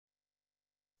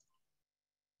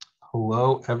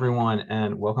Hello, everyone,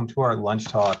 and welcome to our lunch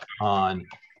talk on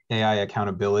AI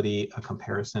accountability, a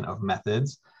comparison of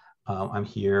methods. I'm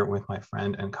here with my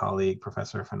friend and colleague,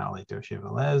 Professor Finale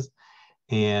Doshi-Velez,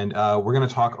 and we're going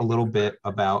to talk a little bit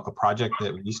about a project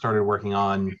that we started working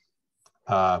on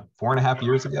 4.5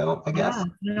 years ago, I guess. Yeah,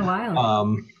 it's been a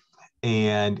while.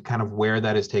 And kind of where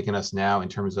that has taken us now in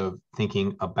terms of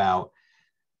thinking about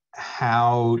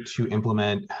how to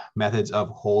implement methods of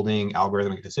holding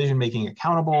algorithmic decision making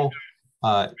accountable,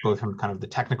 both from kind of the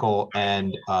technical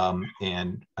end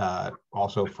and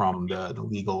also from the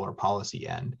legal or policy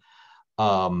end. It's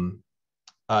going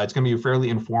to be a fairly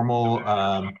informal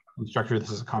structure.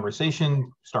 This is a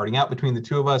conversation starting out between the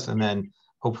two of us, and then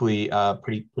hopefully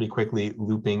pretty quickly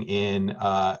looping in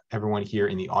everyone here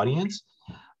in the audience.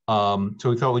 So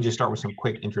we thought we'd just start with some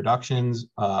quick introductions.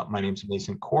 My name is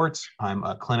Mason Kortz. I'm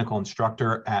a clinical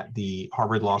instructor at the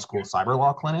Harvard Law School Cyber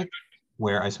Law Clinic,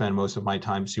 where I spend most of my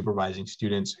time supervising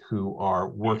students who are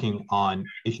working on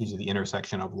issues at the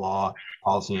intersection of law,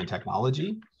 policy, and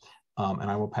technology. And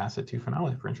I will pass it to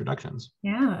Finale for introductions.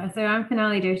 Yeah, so I'm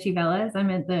Finale Doshi-Velez.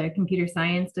 I'm at the computer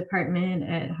science department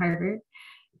at Harvard.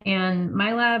 And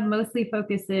my lab mostly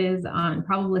focuses on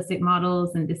probabilistic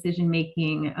models and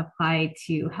decision-making applied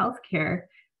to healthcare.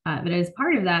 But as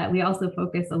part of that, we also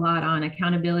focus a lot on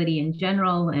accountability in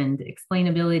general and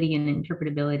explainability and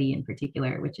interpretability in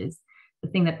particular, which is the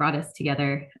thing that brought us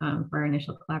together for our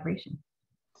initial collaboration.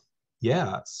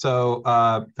 Yeah, so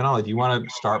Finale, do you want to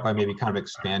start by maybe kind of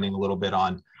expanding a little bit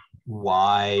on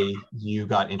why you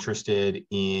got interested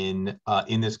in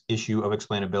this issue of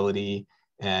explainability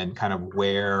and kind of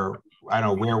where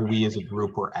we as a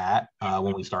group were at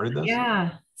when we started this?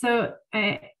 Yeah. So so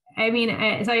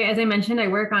as I mentioned, I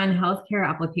work on healthcare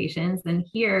applications, and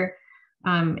here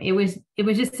it was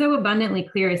just so abundantly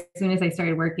clear as soon as I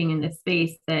started working in this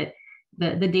space that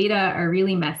the data are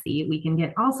really messy. We can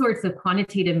get all sorts of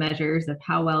quantitative measures of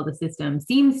how well the system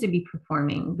seems to be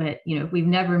performing, but if we've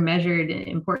never measured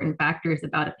important factors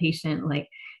about a patient, like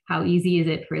how easy is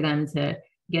it for them to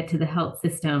get to the health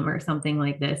system or something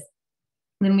like this,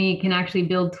 then we can actually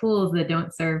build tools that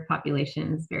don't serve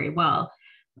populations very well.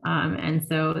 And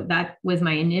so that was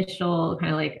my initial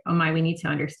kind of like, oh my, we need to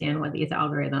understand what these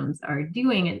algorithms are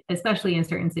doing, especially in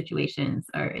certain situations.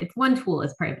 Or it's one tool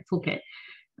as part of a toolkit.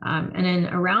 And then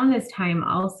around this time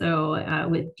also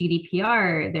with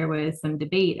GDPR, there was some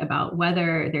debate about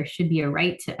whether there should be a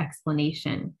right to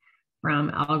explanation from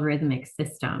algorithmic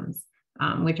systems.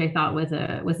 Which I thought was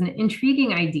an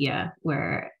intriguing idea,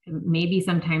 where maybe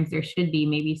sometimes there should be,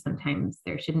 maybe sometimes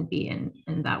there shouldn't be,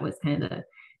 and that was kind of the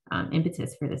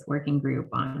impetus for this working group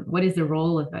on what is the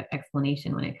role of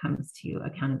explanation when it comes to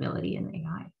accountability in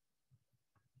AI.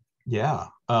 Yeah,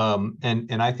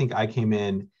 and I think I came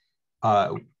in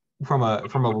from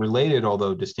a related,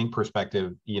 although distinct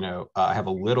perspective. I have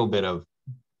a little bit of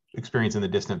experience in the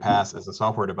distant past as a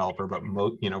software developer, but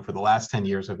for the last 10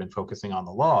 years I've been focusing on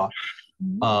the law.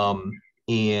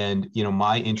 And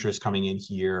my interest coming in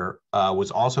here was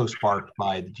also sparked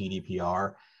by the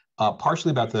GDPR,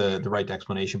 partially about the right to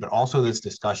explanation, but also this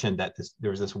discussion that there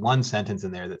was this one sentence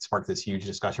in there that sparked this huge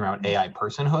discussion around AI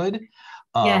personhood.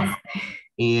 Yes.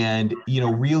 And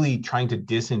really trying to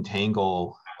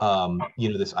disentangle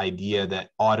this idea that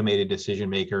automated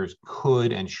decision makers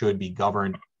could and should be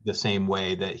governed the same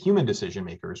way that human decision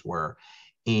makers were.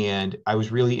 And I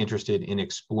was really interested in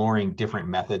exploring different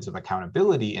methods of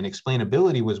accountability, and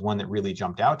explainability was one that really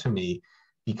jumped out to me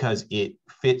because it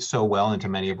fits so well into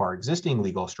many of our existing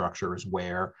legal structures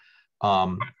where,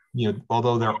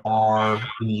 although there are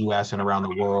in the US and around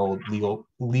the world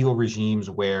legal regimes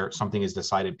where something is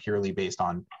decided purely based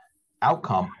on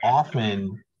outcome,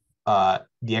 often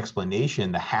the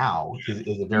explanation, the how, is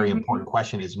a very important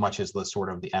question as much as the sort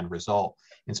of the end result.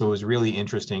 And so it was really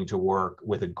interesting to work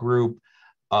with a group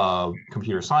of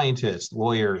computer scientists,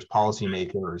 lawyers,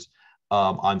 policymakers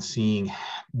on seeing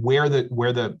where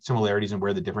the similarities and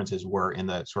where the differences were in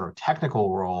the sort of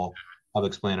technical role of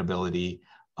explainability.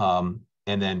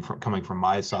 And then coming from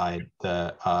my side,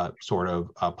 the sort of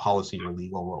policy or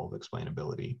legal role of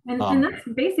explainability. And that's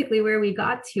basically where we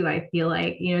got to. I feel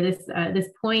like, this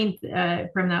point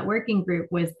from that working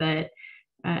group was that,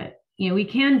 we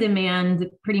can demand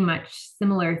pretty much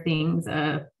similar things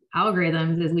of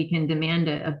algorithms as we can demand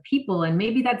of people. And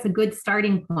maybe that's a good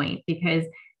starting point, because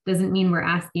it doesn't mean we're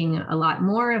asking a lot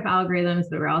more of algorithms,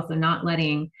 but we're also not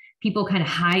letting people kind of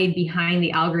hide behind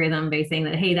the algorithm by saying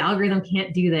that, hey, the algorithm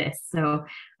can't do this. So,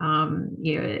 all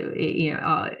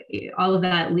of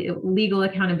that legal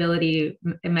accountability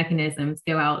mechanisms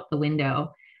go out the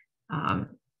window.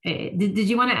 did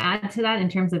you want to add to that in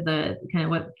terms of the kind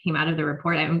of what came out of the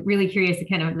report? I'm really curious to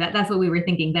kind of that's what we were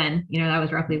thinking then. That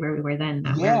was roughly where we were then,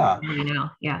 not where Yeah. we are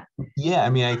now. Yeah. Yeah. I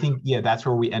mean, I think, that's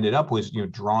where we ended up was,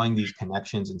 drawing these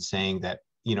connections and saying that,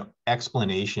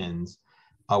 explanations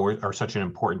are such an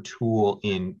important tool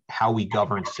in how we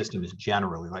govern systems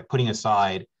generally, like putting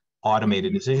aside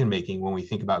automated decision making when we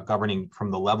think about governing from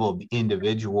the level of the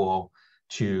individual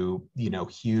to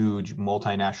huge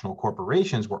multinational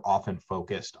corporations. We're often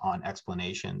focused on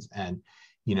explanations, and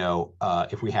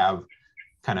if we have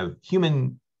kind of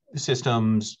human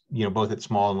systems, both at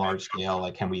small and large scale,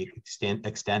 like can we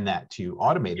extend that to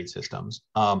automated systems?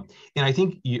 And I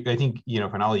think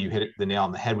Pranali, you hit the nail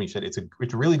on the head when you said it's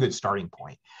a really good starting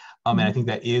point. And I think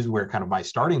that is where kind of my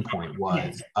starting point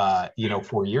was,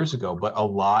 4 years ago. But a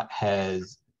lot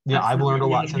has, I've learned a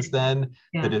lot since then.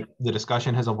 Yeah. The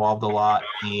discussion has evolved a lot,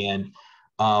 and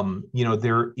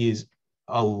there is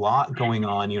a lot going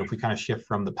on. If we kind of shift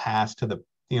from the past to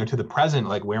the present,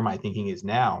 like where my thinking is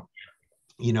now,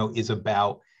 is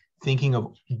about thinking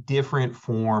of different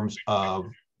forms of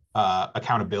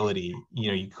accountability.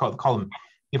 You call them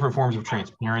different forms of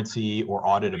transparency or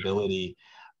auditability,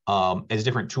 as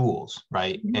different tools,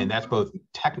 right? Mm-hmm. And that's both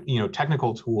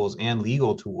technical tools and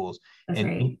legal tools. That's and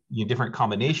right. Different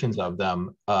combinations of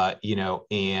them.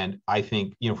 And I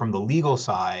think from the legal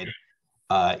side,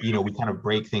 we kind of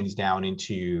break things down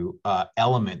into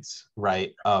elements,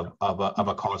 right, of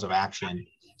a cause of action.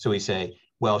 So we say,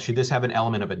 well, should this have an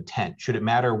element of intent? Should it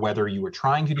matter whether you were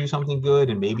trying to do something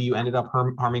good and maybe you ended up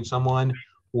harming someone,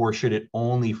 or should it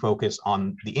only focus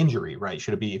on the injury, right?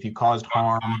 Should it be if you caused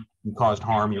harm,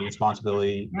 your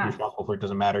responsibility, you're responsible for it,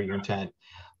 doesn't matter your intent.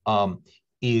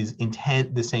 Is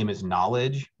intent the same as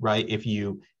knowledge, right? If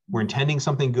you were intending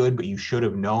something good, but you should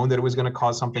have known that it was going to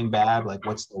cause something bad, like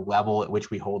what's the level at which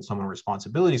we hold someone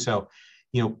responsibility? So,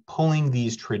 pulling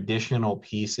these traditional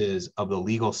pieces of the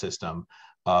legal system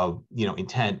of,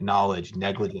 intent, knowledge,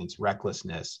 negligence,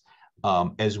 recklessness,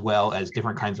 as well as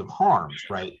different kinds of harms,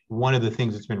 right? One of the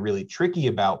things that's been really tricky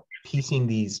about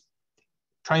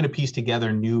trying to piece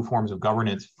together new forms of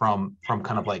governance from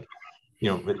kind of like,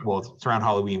 it's around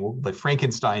Halloween, but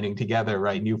Frankensteining together,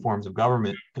 right? New forms of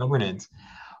governance,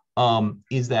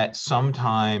 is that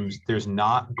sometimes there's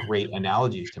not great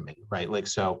analogies to make, right? Like,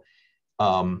 so,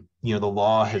 the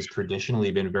law has traditionally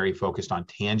been very focused on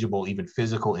tangible, even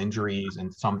physical injuries,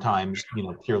 and sometimes,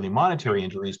 purely monetary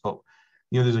injuries. But,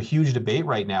 there's a huge debate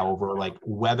right now over like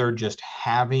whether just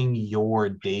having your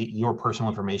personal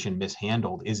information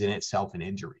mishandled is in itself an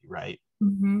injury, right?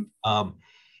 Mm-hmm.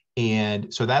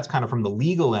 And so that's kind of from the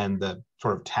legal end, the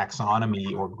sort of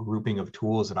taxonomy or grouping of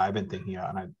tools that I've been thinking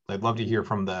of. And I'd love to hear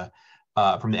from the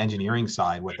engineering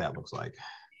side what that looks like.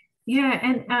 Yeah,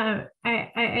 and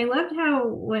I loved how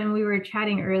when we were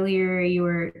chatting earlier, you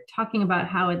were talking about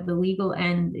how at the legal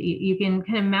end, you can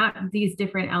kind of map these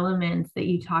different elements that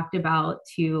you talked about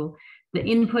to the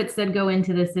inputs that go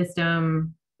into the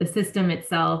system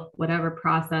itself, whatever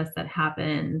process that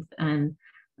happens, and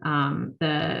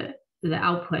the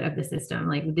output of the system,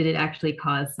 like did it actually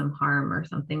cause some harm or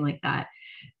something like that.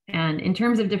 And in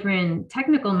terms of different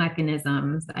technical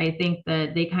mechanisms, I think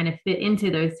that they kind of fit into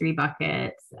those three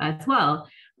buckets as well.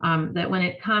 That when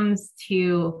it comes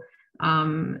to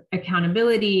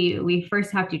accountability, we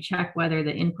first have to check whether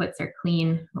the inputs are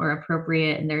clean or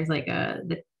appropriate. And there's like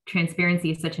the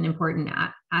transparency is such an important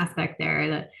aspect there.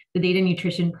 That the Data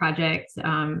Nutrition Project,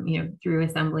 through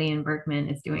Assembly and Berkman,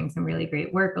 is doing some really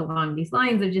great work along these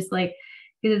lines of just like,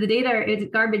 because the data is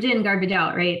garbage in, garbage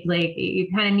out, right? Like you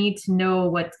kind of need to know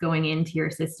what's going into your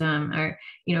system, or,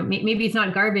 maybe it's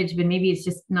not garbage, but maybe it's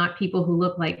just not people who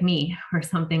look like me or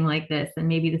something like this. And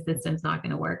maybe the system's not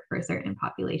going to work for a certain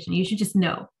population. You should just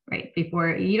know, right? Before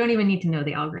you don't even need to know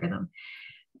the algorithm.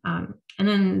 And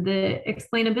then the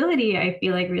explainability, I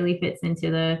feel like really fits into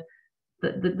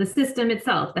the system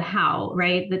itself, the how,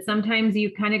 right? That sometimes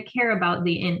you kind of care about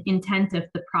the intent of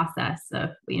the process of,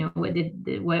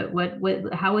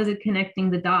 how was it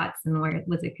connecting the dots, and where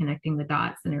was it connecting the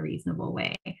dots in a reasonable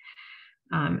way?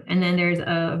 And then there's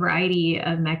a variety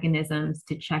of mechanisms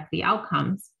to check the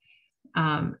outcomes.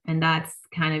 And that's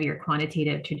kind of your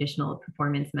quantitative traditional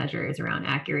performance measures around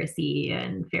accuracy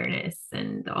and fairness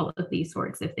and all of these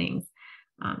sorts of things.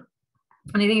 And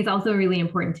I think it's also really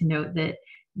important to note that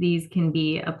these can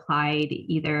be applied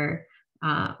either,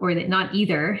 or that not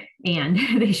either, and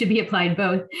they should be applied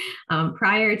both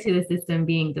prior to the system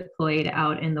being deployed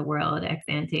out in the world ex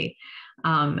ante.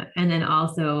 And then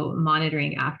also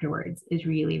monitoring afterwards is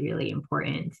really, really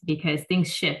important, because things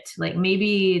shift. Like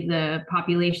maybe the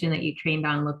population that you trained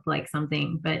on looked like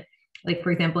something, but like,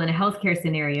 for example, in a healthcare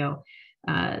scenario,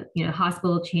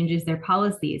 Hospital changes their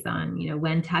policies on,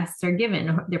 when tests are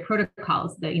given, their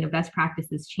protocols, that, best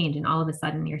practices change, and all of a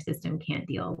sudden your system can't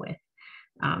deal with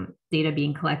data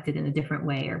being collected in a different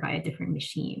way or by a different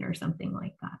machine or something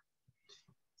like that.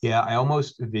 Yeah, I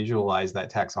almost visualize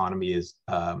that taxonomy as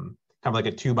kind of like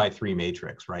a 2x3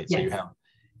 matrix, right? Yes. So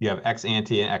you have ex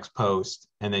ante and ex post,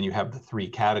 and then you have the three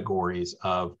categories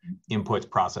of inputs,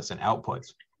 process, and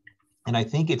outputs. And I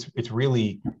think it's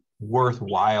really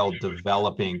worthwhile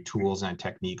developing tools and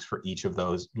techniques for each of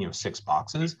those 6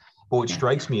 boxes. But what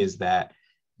strikes me is that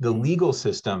the legal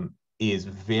system is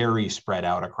very spread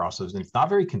out across those, and it's not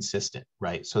very consistent,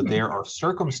 right? So there are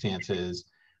circumstances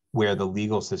where the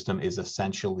legal system is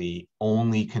essentially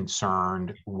only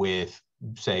concerned with,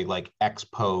 say, like ex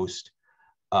post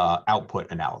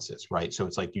output analysis, right? So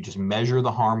it's like you just measure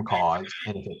the harm caused,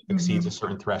 and if it exceeds a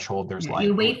certain threshold, there's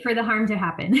you wait for the harm to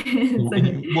happen.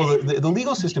 Well, the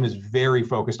legal system is very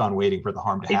focused on waiting for the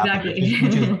harm to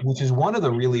happen, which is one of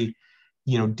the really,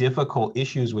 difficult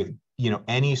issues with,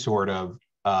 any sort of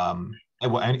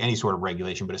any sort of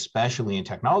regulation, but especially in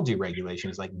technology regulation,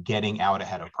 is like getting out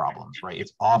ahead of problems, right?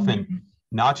 It's often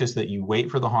not just that you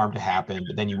wait for the harm to happen,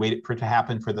 but then you wait for it to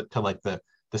happen for the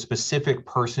specific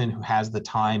person who has the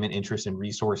time and interest and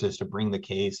resources to bring the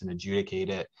case and adjudicate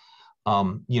it.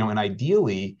 And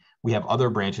ideally, we have other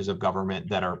branches of government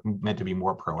that are meant to be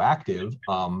more proactive,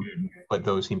 but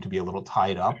those seem to be a little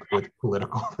tied up with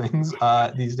political things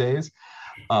these days.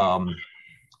 I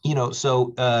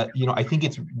think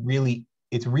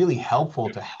it's really helpful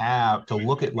to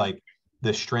look at like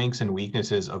the strengths and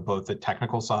weaknesses of both the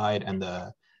technical side and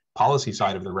the policy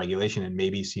side of the regulation, and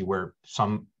maybe see where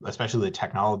some, especially the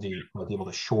technology, will be able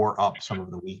to shore up some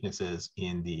of the weaknesses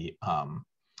in the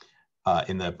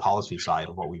policy side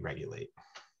of what we regulate.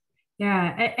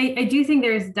 Yeah, I do think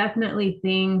there's definitely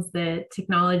things that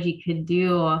technology could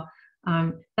do.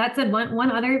 That's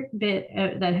one other bit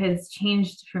that has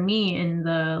changed for me in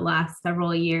the last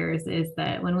several years is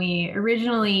that when we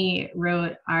originally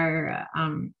wrote our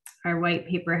white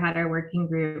paper, had our working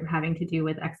group having to do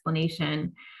with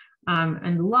explanation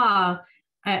and law,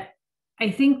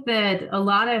 I think that a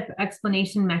lot of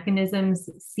explanation mechanisms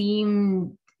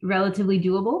seem relatively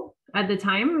doable at the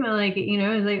time. Like,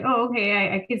 it's like, oh,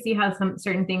 okay, I could see how some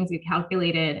certain things get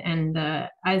calculated. And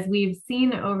as we've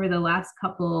seen over the last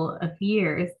couple of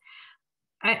years,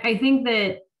 I think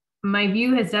that my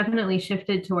view has definitely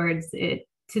shifted towards it,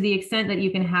 to the extent that you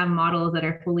can have models that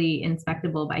are fully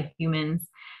inspectable by humans.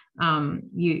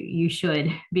 You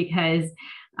should, because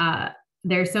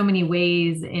there are so many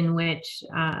ways in which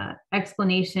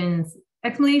explanations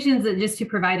that, just to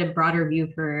provide a broader view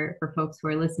for folks who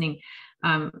are listening,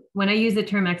 when I use the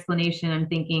term explanation, I'm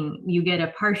thinking you get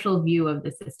a partial view of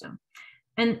the system.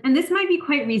 And this might be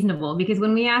quite reasonable, because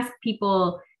when we ask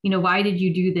people, why did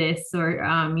you do this, or,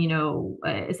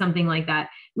 something like that,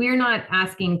 we are not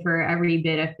asking for every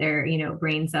bit of their,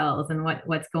 brain cells and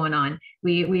what's going on.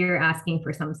 We are asking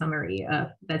for some summary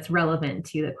that's relevant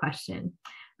to the question.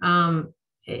 So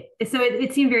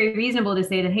it seemed very reasonable to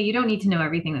say that, hey, you don't need to know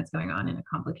everything that's going on in a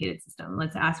complicated system.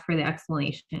 Let's ask for the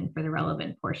explanation for the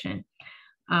relevant portion.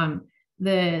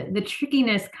 The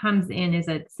trickiness comes in is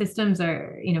that systems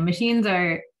machines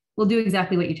will do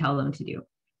exactly what you tell them to do.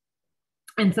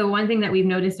 And so one thing that we've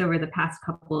noticed over the past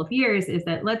couple of years is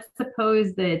that, let's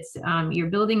suppose that you're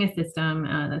building a system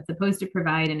that's supposed to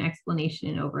provide an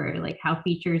explanation over like how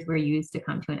features were used to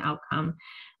come to an outcome.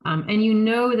 And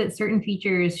that certain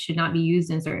features should not be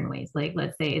used in certain ways. Like,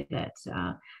 let's say that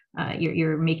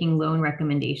you're making loan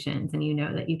recommendations, and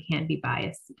that you can't be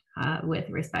biased with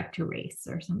respect to race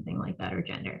or something like that, or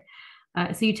gender.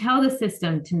 So you tell the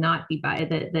system to not be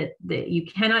biased, that you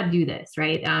cannot do this,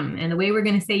 right? And the way we're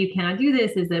going to say you cannot do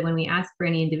this is that when we ask for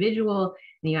any individual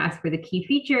and you ask for the key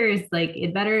features, like,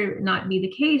 it better not be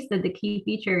the case that the key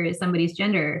feature is somebody's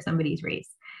gender or somebody's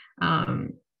race,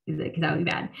 because that would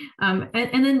be bad.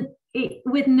 And then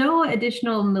with no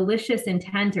additional malicious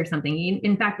intent or something.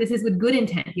 In fact, this is with good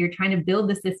intent. You're trying to build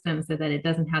the system so that it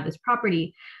doesn't have this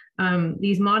property.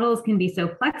 These models can be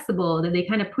so flexible that they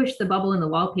kind of push the bubble in the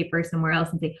wallpaper somewhere else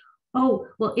and say, oh,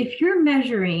 well, if you're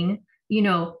measuring,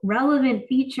 relevant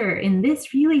feature in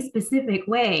this really specific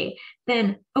way,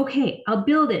 then okay, I'll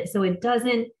build it so it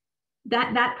doesn't,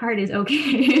 that part is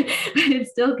okay, but it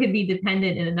still could be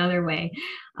dependent in another way.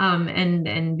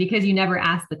 And because you never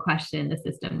ask the question, the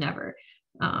system never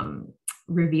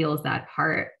reveals that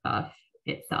part of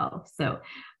itself. So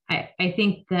I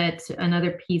think that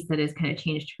another piece that has kind of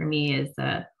changed for me is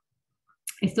I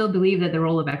still believe that the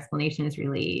role of explanation is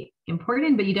really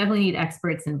important, but you definitely need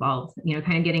experts involved,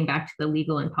 kind of getting back to the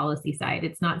legal and policy side.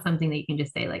 It's not something that you can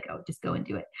just say like, oh, just go and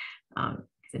do it, because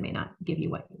it may not give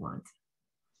you what you want.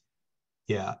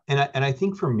 Yeah, and I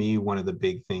think for me, one of the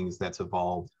big things that's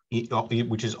evolved,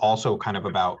 which is also kind of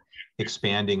about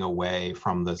expanding away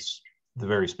from the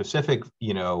very specific,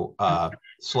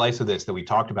 slice of this that we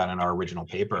talked about in our original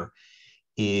paper,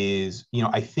 is,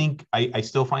 I think I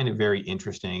still find it very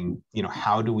interesting,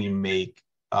 how do we make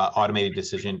automated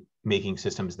decision-making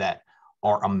systems that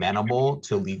are amenable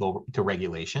to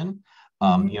regulation,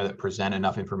 that present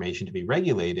enough information to be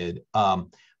regulated.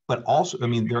 But also, I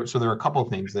mean, there are a couple of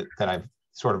things that I've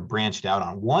sort of branched out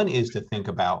on. One is to think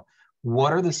about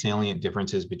what are the salient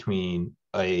differences between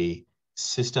a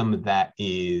system that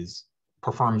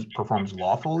performs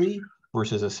lawfully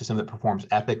versus a system that performs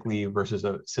ethically versus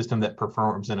a system that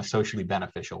performs in a socially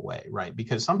beneficial way, right?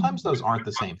 Because sometimes those aren't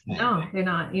the same thing. No, they're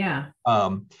not. Yeah.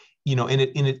 And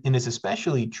it's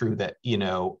especially true that,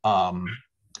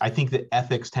 I think that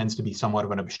ethics tends to be somewhat of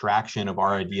an abstraction of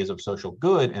our ideas of social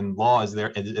good, and law is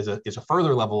a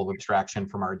further level of abstraction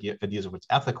from our ideas of what's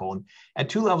ethical. And at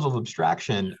two levels of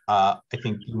abstraction, I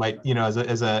think you might,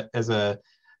 as a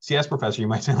CS professor, you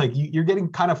might say like you're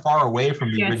getting kind of far away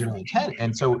from the original intent.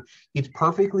 And so it's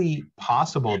perfectly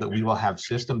possible that we will have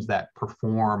systems that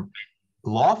perform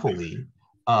lawfully,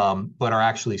 but are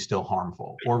actually still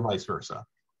harmful, or vice versa.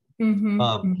 And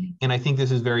I think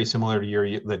this is very similar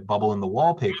to the bubble in the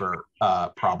wallpaper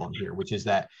problem here, which is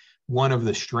that one of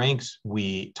the strengths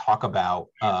we talk about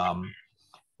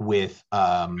with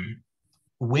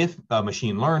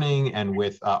machine learning and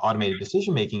with automated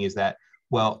decision making is that,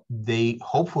 well, they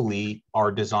hopefully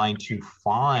are designed to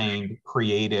find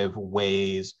creative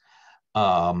ways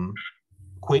around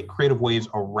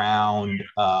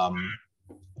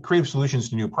creative solutions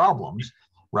to new problems.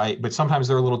 Right. But sometimes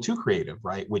they're a little too creative,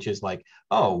 right? Which is like,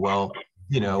 oh, well,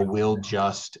 we'll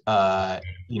just,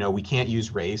 we can't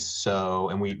use race. So,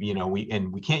 and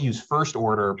we can't use first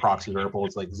order proxy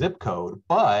variables like zip code.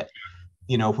 But,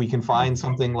 if we can find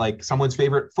something like someone's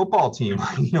favorite football team,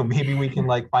 maybe we can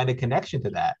like find a connection to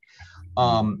that.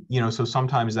 So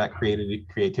sometimes that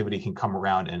creativity can come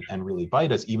around and really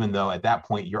bite us, even though at that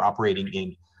point you're operating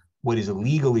in what is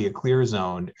legally a clear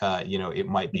zone, it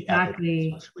might be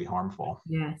ethically harmful.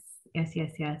 Yes.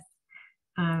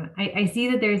 I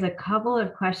see that there's a couple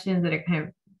of questions that are kind of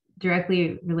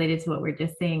directly related to what we're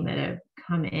just saying that have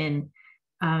come in.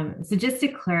 So just to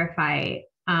clarify,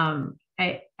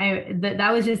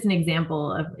 that was just an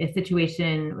example of a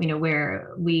situation, where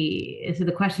so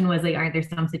the question was like, aren't there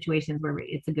some situations where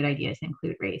it's a good idea to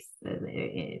include race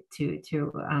to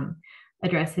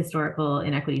address historical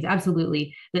inequities?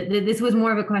 Absolutely. This was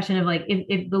more of a question of like,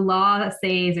 if the law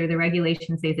says or the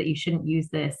regulation says that you shouldn't use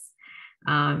this,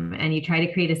 and you try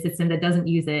to create a system that doesn't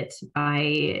use it by,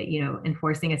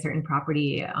 enforcing a certain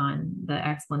property on the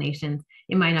explanations,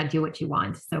 it might not do what you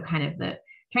want. So kind of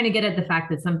trying to get at the fact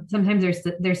that sometimes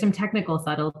there's some technical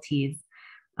subtleties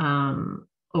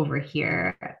over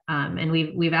here, and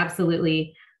we've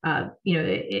absolutely.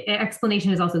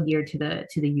 Explanation is also geared to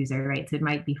the user, right? So it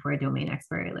might be for a domain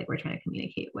expert, like we're trying to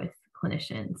communicate with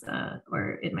clinicians,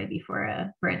 or it might be for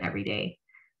an everyday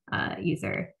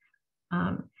user.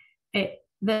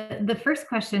 The first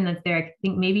question that's there, I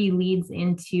think maybe leads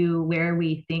into where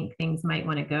we think things might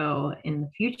want to go in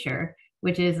the future,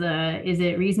 which is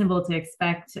it reasonable to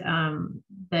expect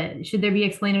that should there be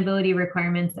explainability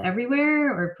requirements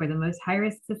everywhere or for the most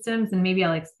high-risk systems? And maybe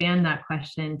I'll expand that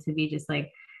question to be just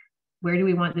like, where do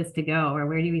we want this to go, or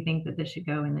where do we think that this should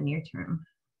go in the near term?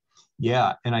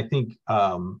 Yeah, and I think,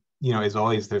 as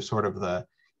always, there's sort of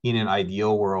in an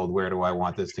ideal world, where do I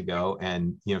want this to go?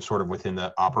 And, sort of within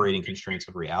the operating constraints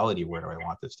of reality, where do I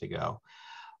want this to go?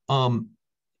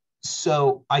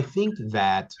 So I think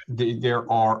that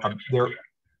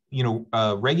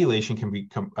regulation can be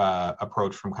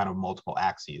approached from kind of multiple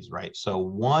axes, right? So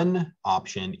one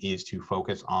option is to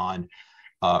focus on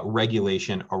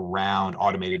regulation around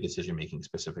automated decision-making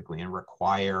specifically, and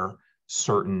require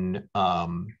certain,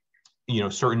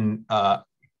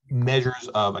 measures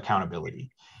of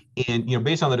accountability. And,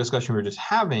 based on the discussion we were just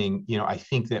having, I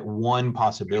think that one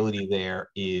possibility there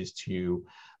is to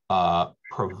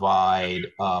provide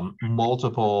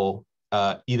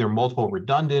either multiple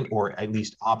redundant or at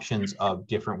least options of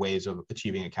different ways of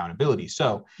achieving accountability.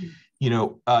 So,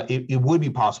 it would be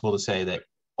possible to say that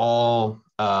all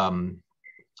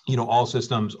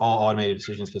automated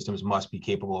decision systems must be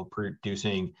capable of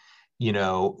producing,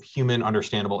 human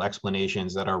understandable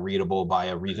explanations that are readable by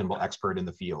a reasonable expert in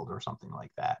the field or something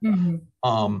like that. Mm-hmm.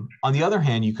 On the other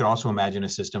hand, you could also imagine a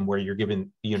system where you're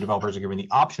given, developers are given the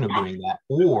option of doing that,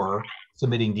 or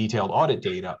submitting detailed audit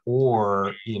data,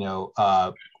 or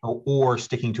or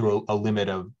sticking to a limit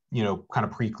of kind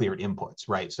of pre-cleared inputs,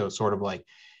 right? So sort of like,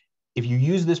 if you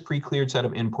use this pre-cleared set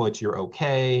of inputs, you're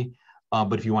okay.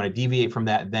 But if you want to deviate from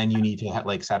that, then you need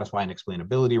to satisfy an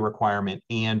explainability requirement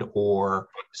and or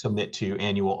submit to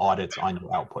annual audits on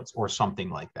your outputs or something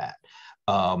like that.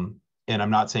 And I'm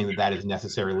not saying that that is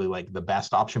necessarily like the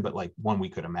best option, but like one we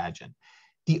could imagine.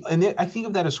 I think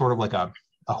of that as sort of like a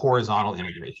horizontal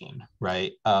integration,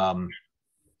 right?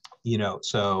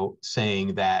 So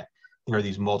saying that there are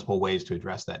these multiple ways to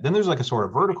address that. Then there's like a sort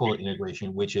of vertical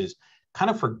integration, which is kind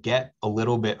of forget a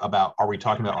little bit about, are we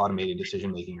talking about automated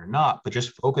decision making or not, but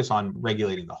just focus on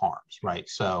regulating the harms, right?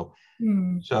 So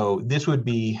this would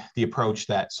be the approach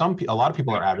that a lot of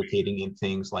people are advocating in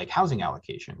things like housing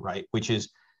allocation, right? Which is,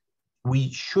 we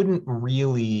shouldn't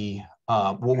really,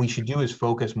 what we should do is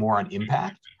focus more on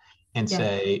impact and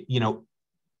say,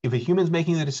 if a human's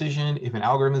making the decision, if an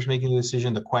algorithm is making the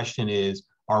decision, the question is,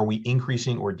 are we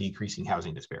increasing or decreasing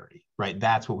housing disparity, right?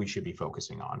 That's what we should be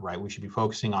focusing on, right? We should be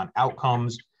focusing on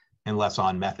outcomes and less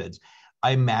on methods.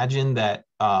 I imagine that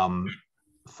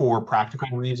for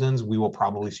practical reasons, we will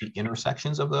probably see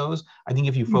intersections of those. I think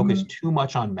if you focus too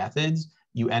much on methods,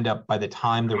 you end up, by the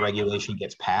time the regulation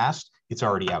gets passed, it's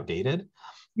already outdated.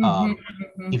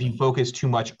 If you focus too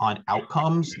much on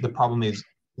outcomes, the problem is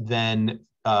then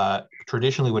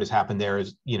traditionally what has happened there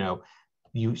is,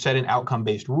 you set an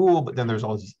outcome-based rule, but then there's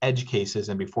all these edge cases,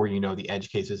 and before you know, the edge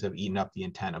cases have eaten up the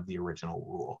intent of the original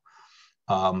rule.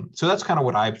 So that's kind of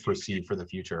what I foresee for the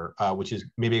future, which is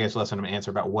maybe, I guess, less of an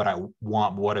answer about what I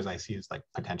want, what as I see as like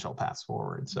potential paths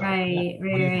forward. So right.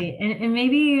 And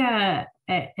maybe an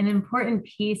important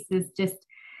piece is just,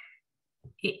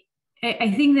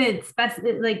 I think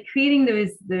that like creating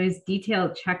those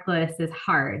detailed checklists is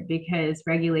hard because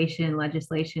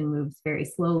legislation moves very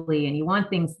slowly, and you want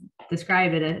things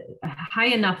described at a high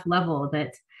enough level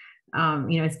that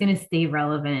it's going to stay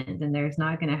relevant, and there's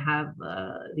not going to have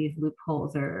these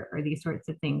loopholes or these sorts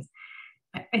of things.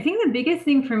 I think the biggest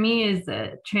thing for me is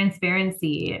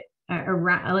transparency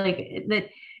around like that.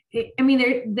 I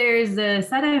mean, there's a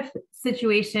set of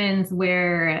situations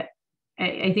where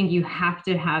I think you have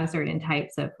to have certain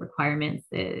types of requirements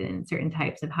and certain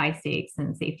types of high stakes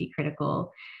and safety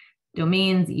critical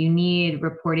domains. You need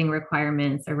reporting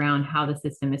requirements around how the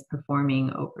system is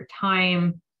performing over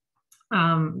time.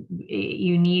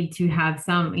 You need to have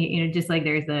some, just like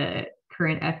there's a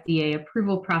current FDA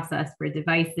approval process for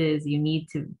devices, you need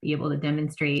to be able to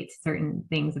demonstrate certain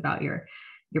things about your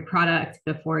product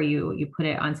before you put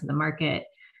it onto the market.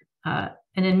 And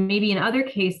then maybe in other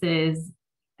cases,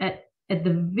 at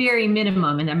the very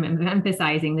minimum, and I'm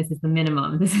emphasizing this is the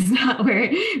minimum, this is not where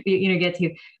we get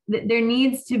to, there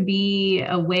needs to be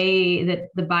a way that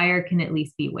the buyer can at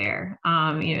least be aware,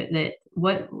 so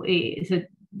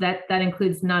that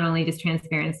includes not only just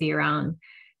transparency around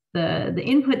the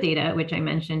input data, which I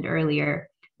mentioned earlier,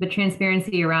 but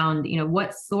transparency around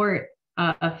what sort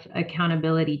of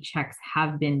accountability checks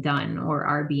have been done or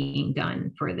are being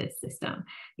done for this system.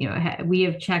 We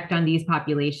have checked on these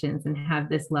populations and have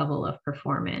this level of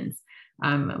performance.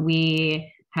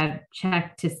 We have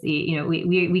checked to see,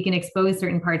 we can expose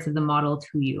certain parts of the model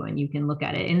to you and you can look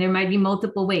at it. And there might be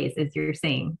multiple ways, as you're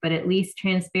saying, but at least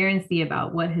transparency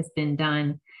about what has been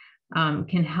done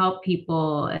can help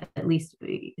people at least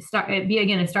be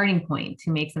again a starting point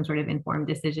to make some sort of informed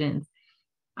decisions.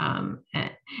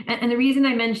 And the reason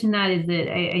I mention that is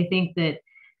that I think that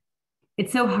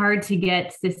it's so hard to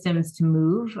get systems to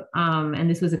move. And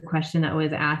this was a question that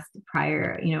was asked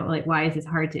prior, like, why is this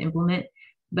hard to implement?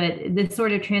 But this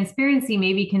sort of transparency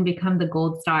maybe can become the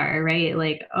gold star, right?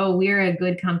 Like, oh, we're a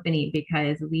good company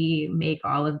because we make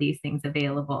all of these things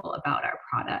available about our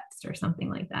products or something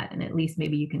like that. And at least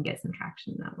maybe you can get some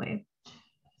traction that way.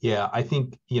 Yeah, I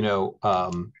think,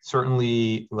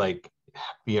 certainly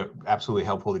absolutely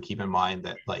helpful to keep in mind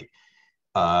that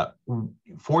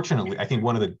fortunately, I think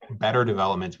one of the better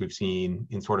developments we've seen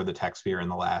in sort of the tech sphere in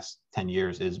the last 10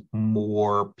 years is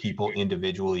more people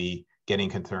individually getting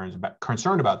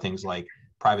concerned about things like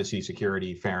privacy,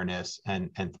 security, fairness, and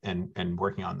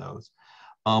working on those.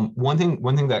 One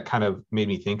thing that kind of made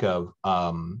me think of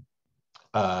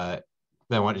that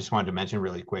I just wanted to mention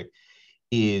really quick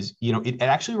is, it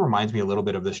actually reminds me a little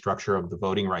bit of the structure of the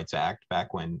Voting Rights Act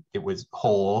back when it was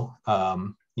whole,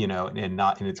 and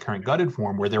not in its current gutted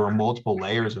form, where there were multiple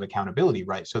layers of accountability,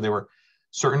 right? So there were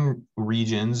certain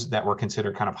regions that were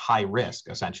considered kind of high risk,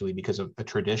 essentially because of a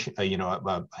tradition,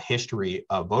 a history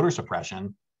of voter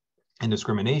suppression and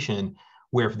discrimination,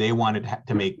 where if they wanted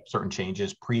to make certain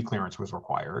changes, pre-clearance was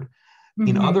required.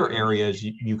 In other areas,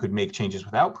 you could make changes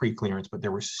without pre-clearance, but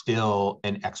there was still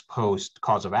an ex post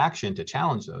cause of action to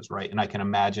challenge those, right? And I can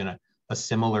imagine a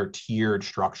similar tiered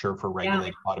structure for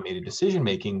regulated automated decision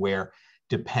making, where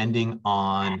depending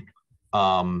on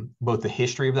both the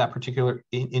history of that particular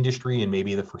industry and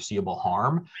maybe the foreseeable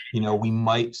harm, I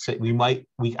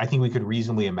think we could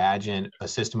reasonably imagine a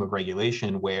system of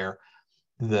regulation where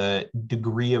the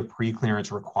degree of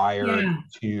pre-clearance required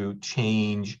to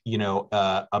change,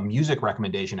 a music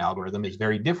recommendation algorithm is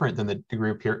very different than the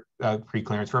degree of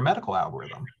pre-clearance for a medical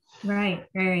algorithm. Right.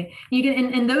 You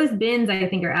can, and those bins I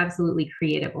think are absolutely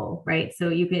creatable, right? So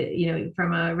you could,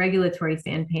 from a regulatory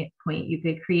standpoint, you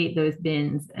could create those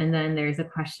bins, and then there's a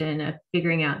question of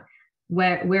figuring out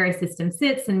where a system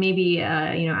sits, and maybe,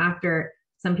 after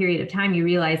some period of time, you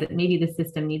realize that maybe the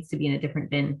system needs to be in a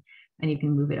different bin, and you can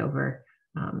move it over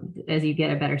as you get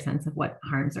a better sense of what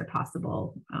harms are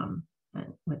possible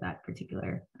with that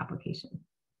particular application.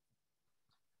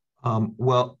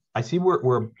 Well, I see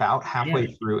we're about halfway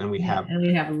through, and we have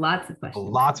lots of questions.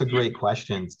 Lots of great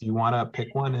questions. Do you want to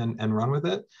pick one and run with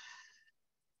it?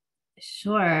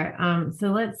 Sure. So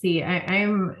let's see.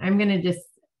 I'm going to just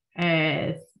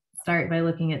start by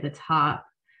looking at the top.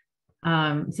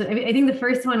 So I think the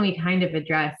first one we kind of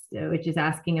addressed, which is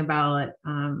asking about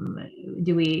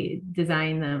do we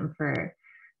design them for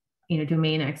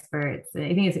domain experts.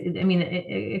 I think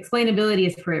explainability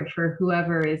is for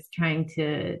whoever is trying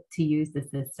to use the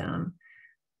system.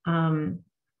 And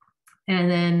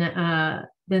then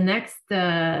the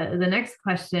next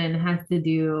question has to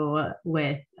do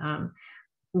with our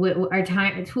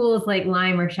tools like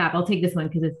Lime or SHAP. I'll take this one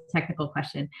because it's a technical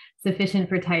question. Sufficient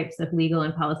for types of legal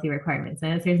and policy requirements? The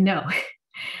answer is no,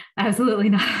 absolutely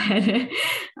not.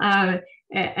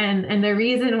 And the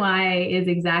reason why is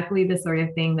exactly the sort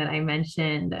of thing that I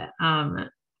mentioned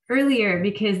earlier,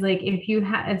 because if you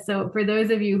have, so for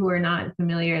those of you who are not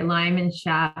familiar, Lime and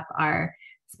SHAP are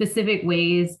specific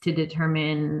ways to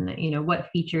determine, what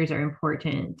features are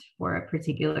important for a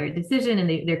particular decision,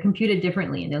 and they're computed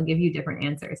differently, and they'll give you different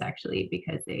answers actually,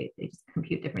 because they just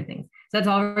compute different things. So that's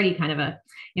already kind of a,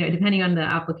 depending on the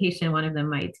application, one of them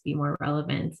might be more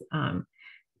relevant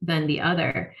than the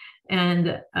other.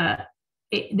 And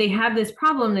they have this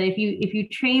problem that if you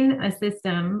train a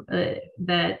system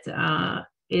that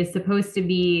is supposed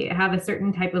to have a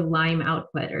certain type of Lime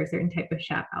output or a certain type of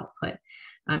SHAP output,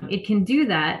 it can do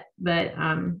that, but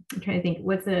I'm trying to think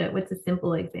what's a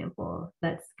simple example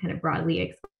that's kind of broadly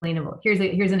explainable. Here's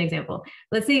an example.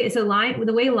 Let's say, so Lime,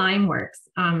 the way Lime works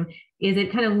is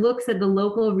it kind of looks at the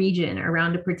local region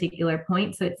around a particular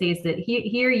point. So it says that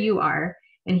here you are,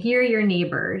 and here are your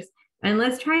neighbors. And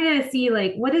let's try to see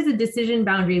what does a decision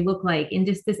boundary look like in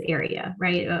just this area,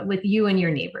 right? With you and your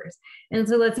neighbors. And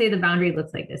so let's say the boundary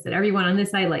looks like this, that everyone on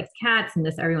this side likes cats,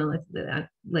 and everyone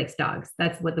likes dogs.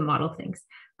 That's what the model thinks.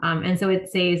 And so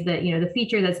it says that, the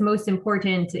feature that's most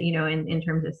important, in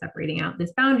terms of separating out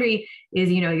this boundary is,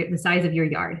 the size of your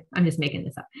yard. I'm just making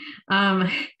this up.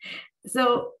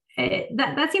 So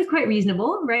that seems quite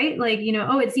reasonable, right?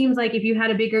 It seems like if you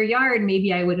had a bigger yard,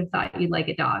 maybe I would have thought you'd like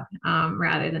a dog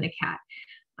rather than a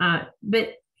cat.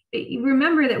 But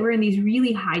remember that we're in these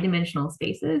really high dimensional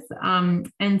spaces.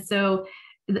 And so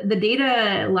the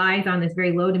data lies on this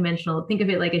very low dimensional, think of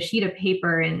it like a sheet of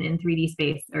paper in 3D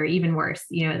space, or even worse,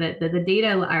 the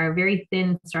data are a very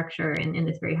thin structure in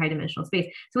this very high dimensional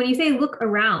space. So when you say look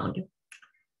around,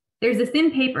 there's a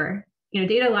thin paper,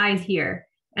 data lies here.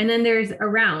 And then there's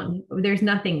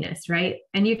nothingness, right?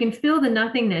 And you can fill the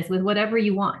nothingness with whatever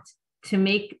you want to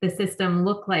make the system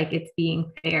look like it's being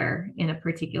fair in a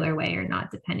particular way or not,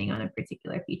 depending on a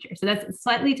particular feature. So that's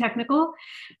slightly technical,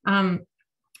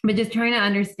 but just trying to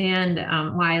understand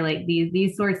why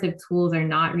these sorts of tools are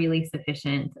not really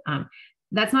sufficient.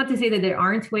 That's not to say that there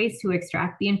aren't ways to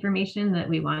extract the information that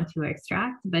we want to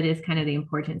extract, but it's kind of the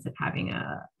importance of having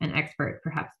an expert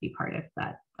perhaps be part of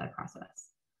that process.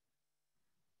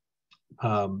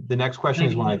 The next question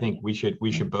is one I think we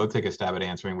should both take a stab at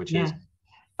answering, which is,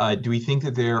 do we think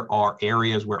that there are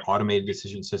areas where automated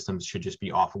decision systems should just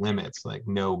be off limits, like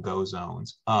no-go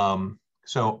zones?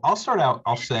 So I'll start out,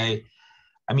 I'll say,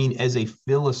 as a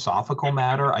philosophical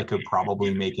matter, I could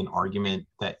probably make an argument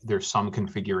that there's some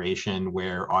configuration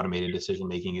where automated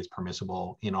decision-making is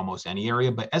permissible in almost any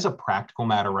area. But as a practical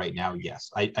matter right now, yes,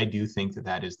 I do think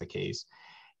that is the case.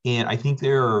 And I think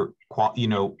there are,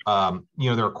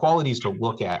 there are qualities to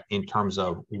look at in terms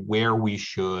of where we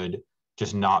should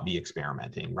just not be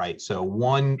experimenting, right? So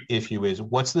one issue is,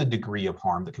 what's the degree of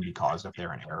harm that can be caused if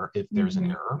there's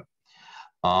an error?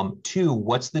 Two,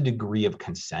 what's the degree of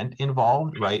consent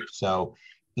involved, right? So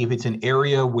if it's an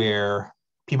area where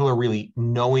people are really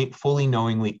fully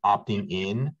knowingly opting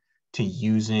in to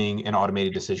using an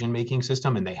automated decision-making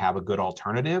system and they have a good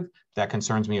alternative, that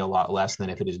concerns me a lot less than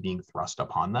if it is being thrust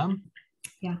upon them.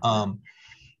 Yeah.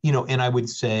 And I would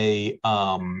say,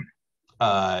 the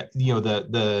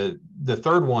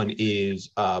third one is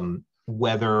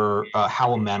whether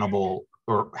how amenable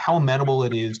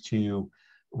it is to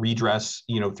redress,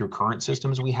 through current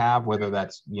systems we have, whether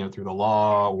that's, through the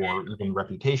law or even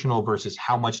reputational, versus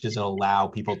how much does it allow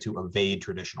people to evade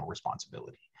traditional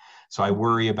responsibility. So I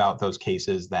worry about those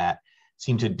cases that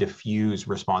seem to diffuse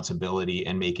responsibility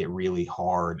and make it really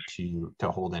hard to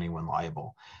hold anyone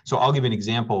liable. So I'll give an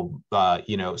example.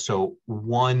 So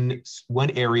one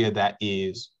area that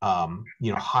is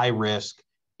high risk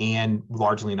and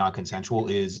largely non-consensual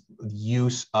is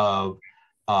use of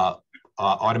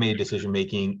automated decision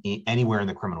making anywhere in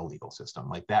the criminal legal system.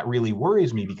 Like, that really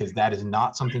worries me, because that is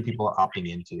not something people are opting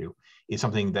into. It's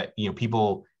something that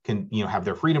people can have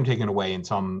their freedom taken away. In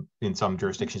some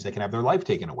jurisdictions, they can have their life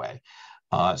taken away.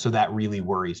 So that really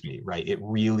worries me, right? It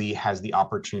really has the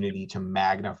opportunity to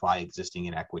magnify existing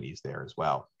inequities there as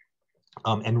well.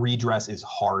 And redress is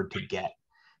hard to get.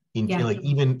 Like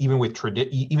even with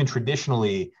even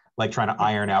traditionally, like trying to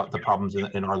iron out the problems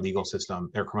in our legal system,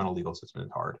 our criminal legal system,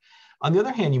 is hard. On the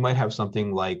other hand, you might have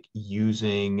something like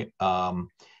using,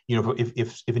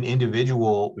 if an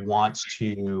individual wants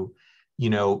to,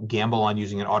 gamble on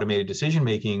using an automated decision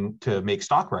making to make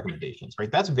stock recommendations,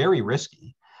 right? That's very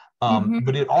risky.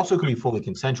 But it also could be fully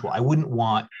consensual. I wouldn't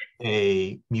want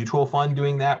a mutual fund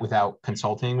doing that without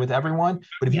consulting with everyone.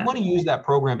 But if you want to use that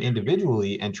program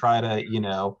individually and try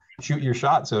to, shoot your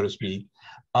shot, so to speak,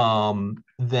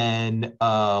 then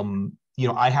I'm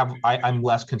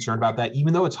less concerned about that.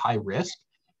 Even though it's high risk,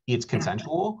 it's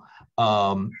consensual.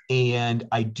 And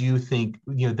I do think,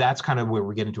 that's kind of where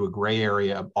we get into a gray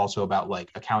area also about like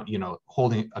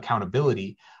holding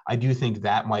accountability. I do think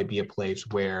that might be a place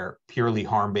where purely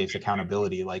harm-based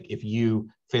accountability, like if you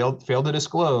fail to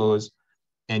disclose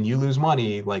and you lose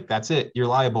money, like that's it, you're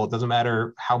liable. It doesn't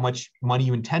matter how much money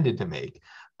you intended to make.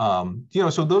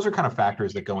 So those are kind of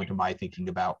factors that go into my thinking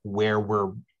about where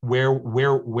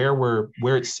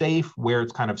it's safe, where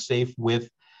it's kind of safe with,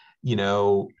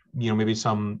 maybe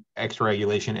some extra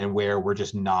regulation, and where we're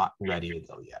just not ready to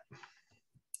go yet.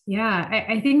 Yeah,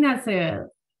 I think that's a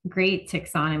great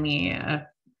taxonomy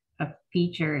of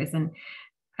features. And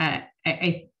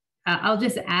I'll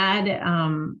just add,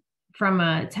 from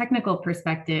a technical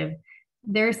perspective,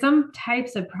 there are some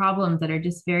types of problems that are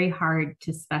just very hard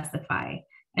to specify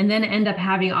and then end up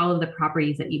having all of the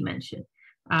properties that you mentioned.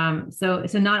 So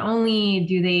not only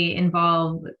do they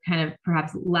involve kind of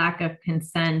perhaps lack of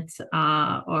consent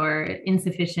or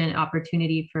insufficient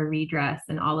opportunity for redress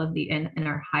and all of and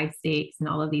our high stakes and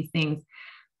all of these things,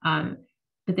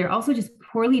 but they're also just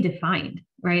poorly defined,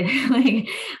 right?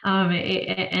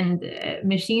 And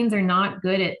machines are not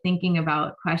good at thinking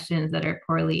about questions that are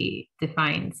poorly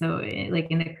defined. So like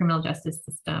in the criminal justice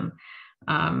system,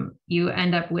 you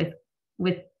end up with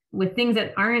things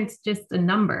that aren't just a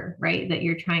number, right?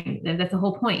 That's the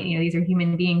whole point. These are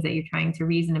human beings that you're trying to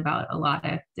reason about a lot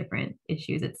of different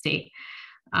issues at stake.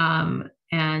 And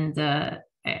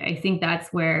I think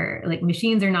that's where like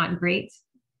machines are not great.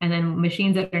 And then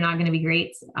machines that are not going to be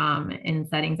great in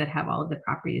settings that have all of the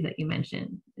properties that you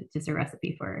mentioned. It's just a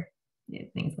recipe for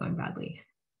things going badly.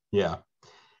 Yeah.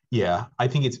 I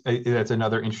think that's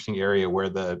another interesting area where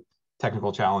the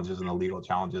technical challenges and the legal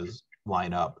challenges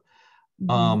line up.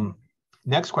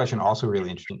 Next question, also really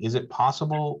interesting. Is it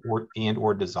possible or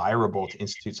desirable to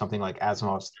institute something like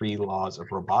Asimov's 3 laws of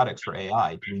robotics for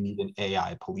AI? Do we need an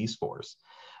AI police force?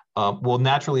 Well,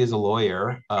 naturally, as a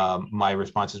lawyer, my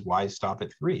response is, why stop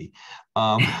at 3?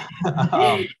 But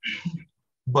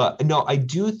no, I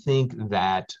do think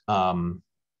that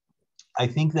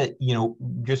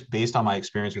just based on my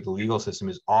experience with the legal system,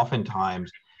 is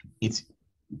oftentimes it's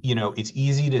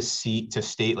easy to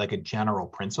state like a general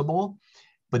principle.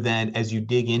 But then as you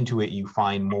dig into it, you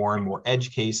find more and more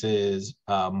edge cases,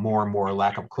 more and more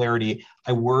lack of clarity.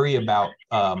 I worry about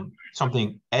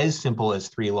something as simple as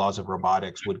 3 laws of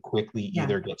robotics would quickly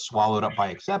either get swallowed up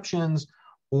by exceptions,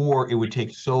 or it would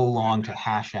take so long to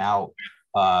hash out,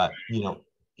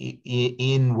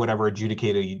 in whatever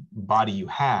adjudicated body you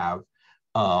have,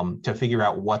 to figure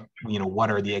out what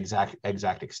are the exact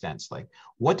extents. Like,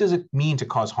 what does it mean to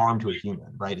cause harm to a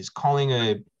human, right? Is calling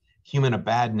a human a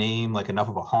bad name, like enough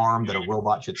of a harm that a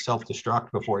robot should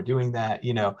self-destruct before doing that?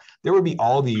 There would be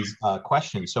all these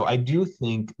questions. So I do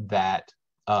think that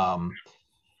having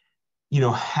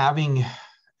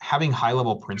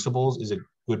high-level principles is a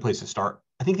good place to start.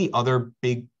 I think the other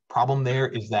big problem there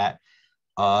is that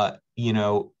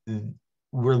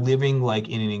we're living like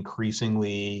in an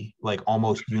increasingly like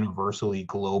almost universally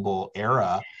global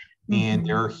era, and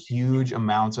there are huge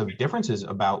amounts of differences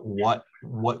about what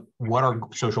our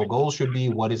social goals should be,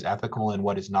 what is ethical and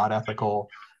what is not ethical,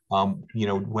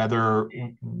 whether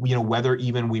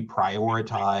even we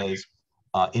prioritize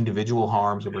individual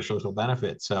harms over social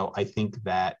benefits. So I think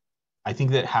that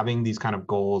having these kind of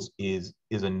goals is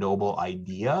a noble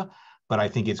idea, but I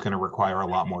think it's going to require a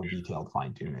lot more detailed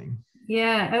fine-tuning.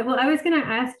 Yeah, well, I was going to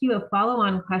ask you a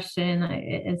follow-on question,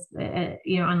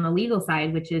 on the legal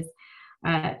side, which is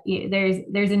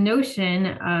there's a notion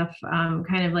of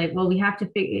kind of like, well, we have to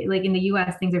figure, like in the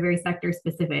U.S., things are very sector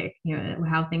specific.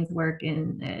 How things work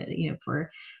in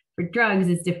for drugs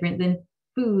is different than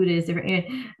food is different.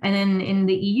 And then in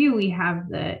the EU, we have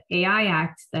the AI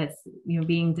Act that's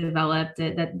being developed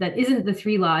that isn't the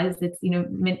 3 laws. It's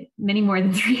many more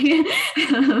than 3,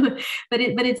 but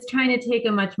it's trying to take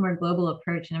a much more global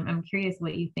approach. And I'm curious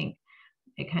what you think,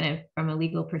 kind of from a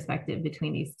legal perspective,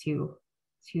 between these two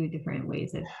different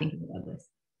ways of thinking about this.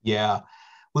 Yeah,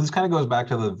 well, this kind of goes back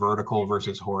to the vertical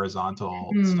versus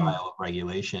horizontal style of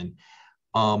regulation.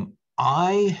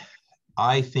 I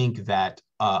think that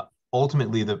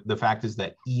ultimately, the fact is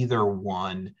that either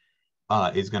one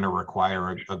is going to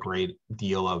require a great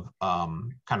deal of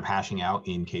kind of hashing out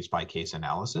in case-by-case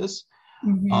analysis.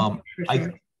 For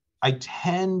sure. I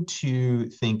tend to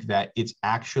think that it's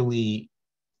actually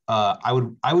I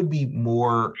would be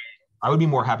more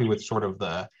happy with sort of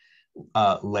the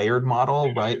layered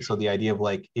model, right? So the idea of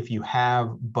like, if you have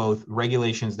both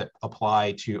regulations that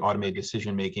apply to automated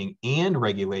decision making and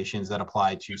regulations that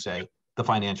apply to, say, the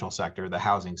financial sector, the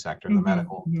housing sector, the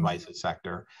medical devices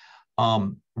sector,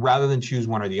 rather than choose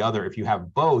one or the other. If you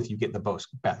have both, you get the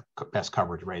best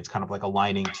coverage, right? It's kind of like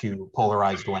aligning two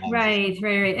polarized lenses. Right.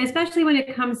 Especially when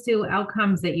it comes to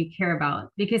outcomes that you care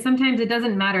about, because sometimes it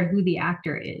doesn't matter who the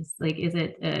actor is. Like, is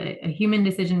it a human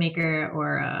decision maker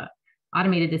or a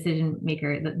automated decision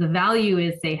maker? The value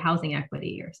is, say, housing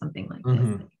equity or something like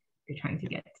this that you're trying to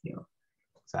get to.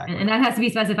 Exactly. And that has to be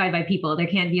specified by people. There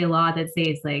can't be a law that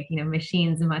says, like,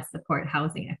 machines must support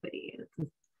housing equity. It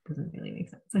doesn't really make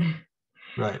sense.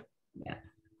 Right. Yeah.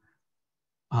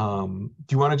 Do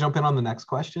you want to jump in on the next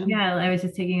question? Yeah, I was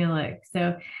just taking a look.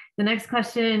 So the next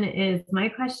question is, my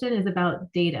question is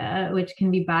about data, which can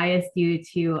be biased due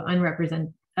to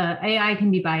AI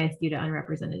can be biased due to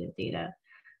unrepresentative data.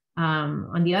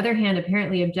 On the other hand,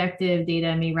 apparently objective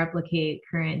data may replicate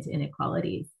current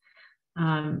inequalities.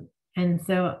 And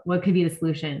so what could be the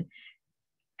solution?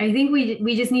 I think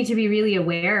we just need to be really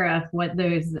aware of what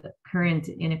those current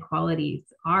inequalities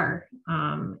are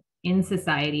in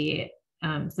society,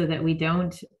 so that we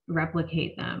don't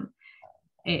replicate them.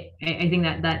 I think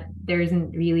that there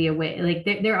isn't really a way, like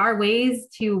there are ways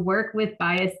to work with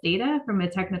biased data from a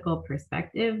technical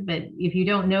perspective, but if you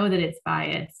don't know that it's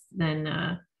biased, then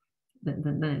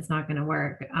it's not going to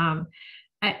work.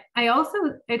 I also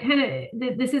kind of,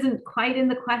 this isn't quite in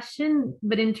the question,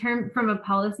 but from a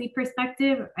policy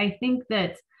perspective, I think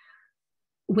that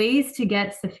ways to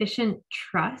get sufficient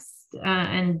trust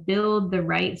and build the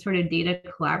right sort of data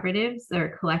collaboratives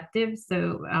or collectives,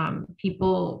 so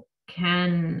people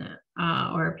can,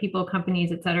 or people,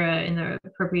 companies, et cetera, in the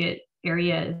appropriate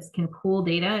areas can pool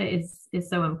data is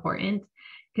so important,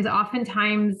 because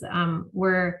oftentimes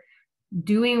we're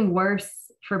doing worse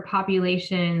for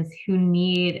populations who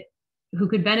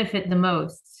could benefit the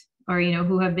most, or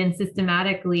who have been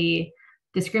systematically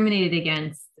discriminated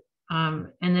against,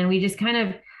 and then we just kind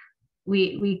of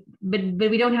but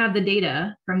we don't have the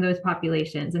data from those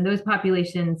populations, and those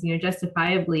populations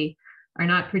justifiably are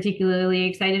not particularly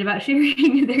excited about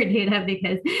sharing their data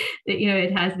because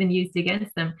it has been used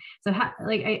against them. So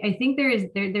I think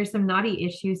there's some knotty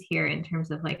issues here in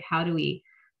terms of like, how do we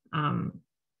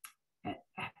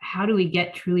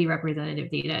get truly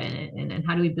representative data, and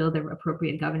how do we build the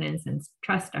appropriate governance and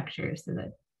trust structures so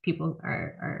that people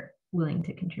are willing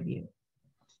to contribute?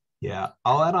 Yeah,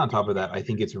 I'll add on top of that, I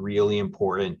think it's really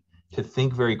important to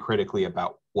think very critically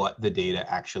about what the data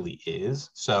actually is.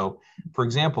 So, for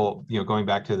example, going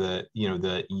back to the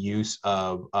use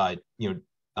of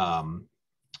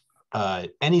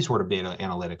any sort of data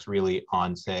analytics really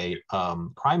on, say,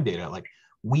 crime data, like,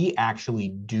 we actually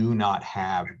do not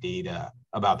have data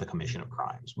about the commission of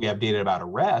crimes. We have data about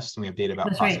arrests and we have data about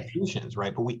That's prosecutions,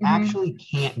 right? But we Mm-hmm. actually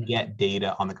can't get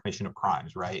data on the commission of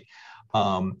crimes, right?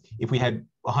 If we had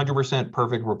 100%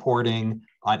 perfect reporting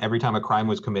on every time a crime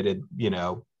was committed, you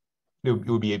know, it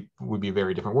would be a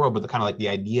very different world. But the kind of like the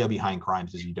idea behind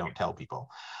crimes is you don't tell people.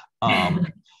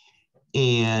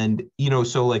 And, you know,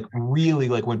 so like really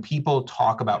like when people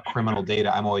talk about criminal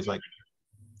data, I'm always like,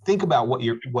 think about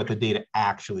what the data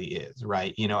actually is,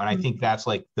 right? You know, and I think that's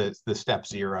like the step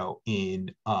zero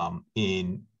in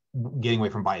getting away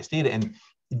from biased data. And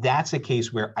that's a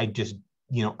case where I just,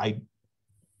 you know,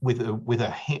 with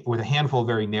a handful of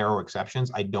very narrow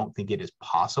exceptions, I don't think it is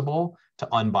possible to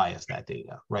unbias that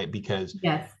data, right? Because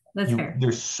yes, that's fair.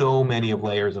 There's so many of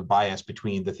layers of bias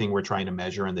between the thing we're trying to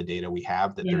measure and the data we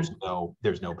have that there's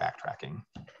no backtracking.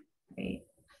 Right.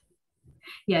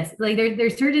 Yes, like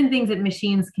there's certain things that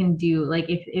machines can do. Like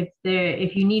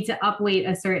if you need to upweight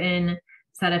a certain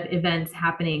set of events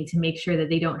happening to make sure that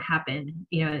they don't happen,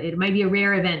 you know, it might be a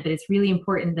rare event, but it's really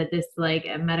important that this like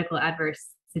a medical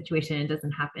adverse situation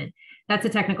doesn't happen. That's a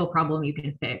technical problem you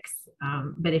can fix.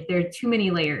 But if there are too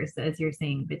many layers, as you're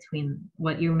saying, between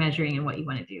what you're measuring and what you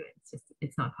want to do,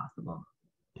 it's not possible.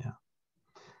 Yeah.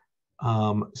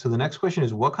 So the next question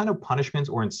is, what kind of punishments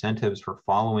or incentives for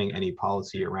following any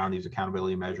policy around these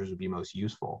accountability measures would be most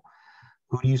useful?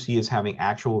 Who do you see as having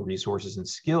actual resources and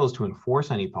skills to enforce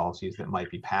any policies that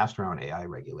might be passed around AI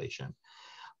regulation?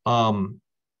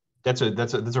 That's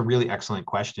a really excellent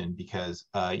question, because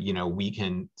you know, we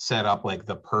can set up like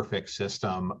the perfect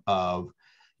system of,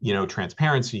 you know,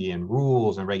 transparency and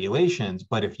rules and regulations,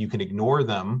 but if you can ignore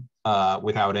them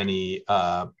without any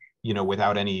ill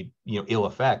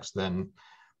effects, then,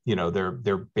 you know,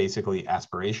 they're basically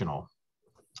aspirational.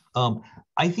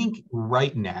 I think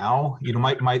right now, you know,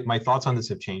 my thoughts on this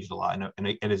have changed a lot,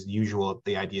 and as usual,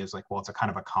 the idea is like, well, it's a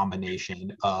kind of a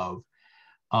combination of,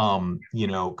 you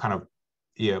know, kind of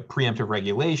preemptive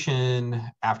regulation,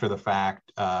 after the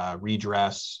fact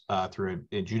redress through an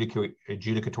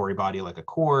adjudicatory body like a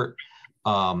court,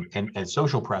 and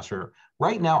social pressure.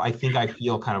 Right now, I think I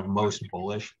feel kind of most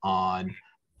bullish on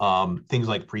things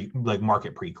like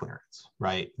market pre-clearance,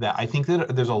 right? That I think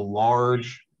that there's a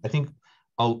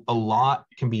lot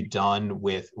can be done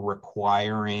with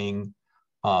requiring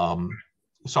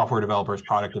software developers,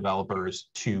 product developers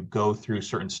to go through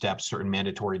certain steps, certain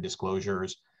mandatory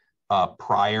disclosures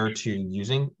prior to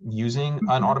using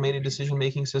an automated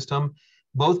decision-making system,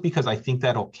 both because I think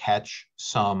that'll catch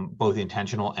some both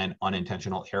intentional and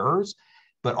unintentional errors,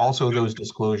 but also those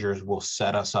disclosures will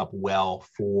set us up well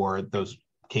for those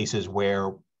cases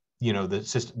where, you know,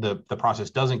 the process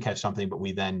doesn't catch something, but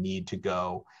we then need to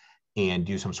go and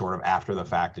do some sort of after the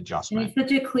fact adjustment. And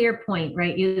it's such a clear point,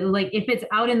 right? You like, if it's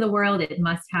out in the world, it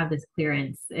must have this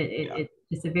clearance.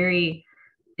 It's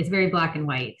very black and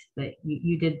white that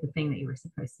you did the thing that you were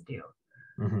supposed to do.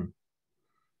 Mm-hmm.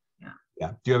 Yeah.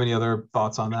 Do you have any other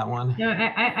thoughts on that one? No,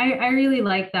 I really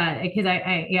like that, because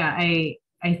I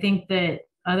think that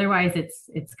otherwise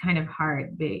it's kind of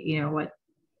hard. But, you know, what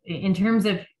in terms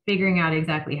of figuring out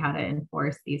exactly how to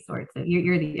enforce these sorts of,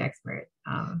 you're the expert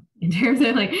in terms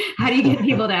of like, how do you get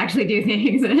people to actually do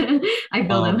things? I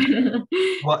feel them.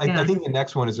 Well, I think the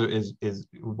next one is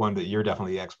one that you're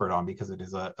definitely the expert on, because it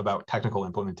is about technical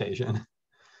implementation.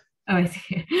 Oh, I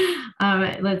see.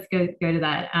 Let's go to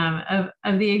that.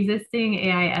 Of the existing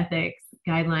AI ethics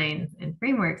guidelines and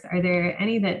frameworks, are there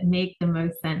any that make the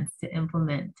most sense to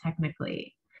implement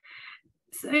technically?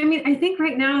 So, I mean, I think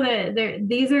right now that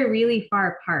these are really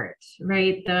far apart,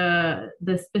 right?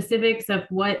 The specifics of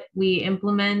what we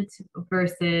implement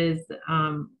versus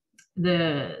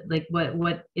the like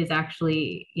what is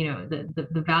actually, you know,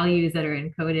 the values that are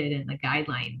encoded in the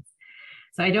guidelines.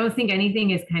 So I don't think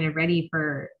anything is kind of ready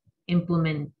for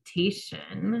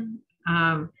implementation.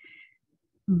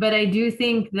 But I do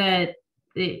think that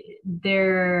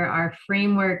there are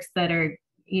frameworks that are,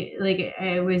 like,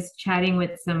 I was chatting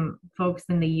with some folks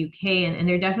in the UK, and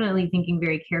they're definitely thinking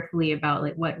very carefully about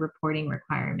like what reporting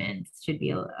requirements should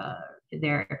be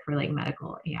there for like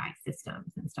medical AI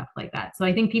systems and stuff like that. So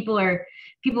I think people are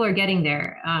getting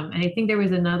there. And I think there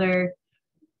was another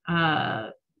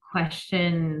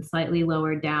question slightly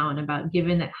lower down about,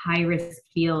 given that high risk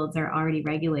fields are already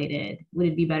regulated, would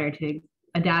it be better to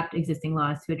adapt existing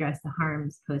laws to address the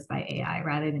harms posed by AI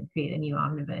rather than create a new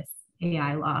omnibus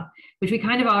AI law, which we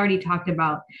kind of already talked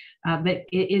about, but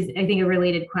it is, I think, a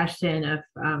related question of,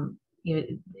 you know,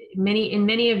 in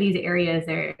many of these areas,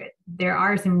 there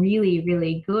are some really,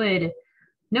 really good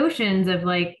notions of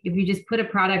like, if you just put a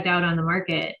product out on the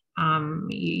market,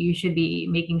 you should be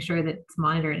making sure that it's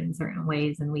monitored in certain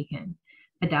ways, and we can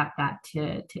adapt that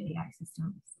to AI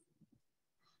systems.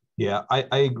 Yeah,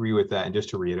 I agree with that. And just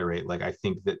to reiterate, like, I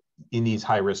think that in these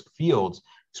high risk fields,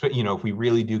 if we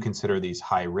really do consider these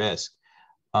high risk,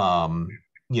 um,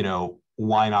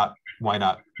 why not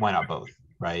both,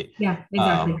 right? Yeah,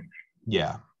 exactly.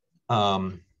 Yeah.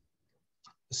 Um,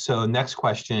 so next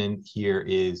question here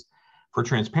is, for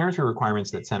transparency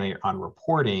requirements that center on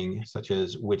reporting, such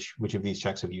as which of these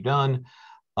checks have you done?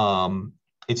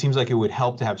 It seems like it would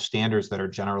help to have standards that are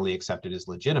generally accepted as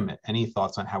legitimate. Any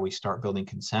thoughts on how we start building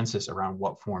consensus around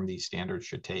what form these standards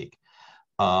should take?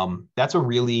 That's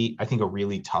I think, a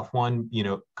really tough one.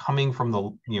 Coming from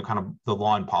the, kind of the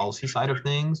law and policy side of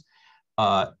things,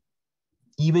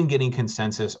 even getting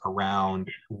consensus around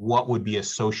what would be a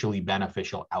socially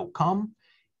beneficial outcome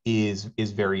is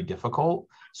very difficult.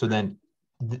 So then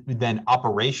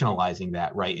operationalizing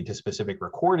that right into specific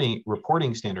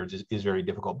reporting standards is very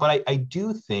difficult. But I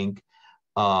do think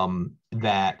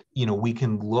that we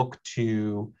can look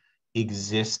to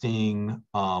existing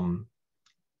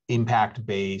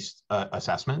impact-based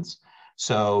assessments.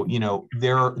 So we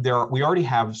already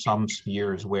have some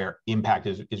spheres where impact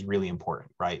is really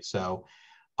important, right? So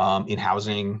in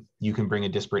housing, you can bring a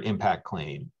disparate impact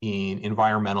claim. In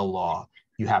environmental law,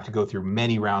 you have to go through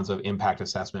many rounds of impact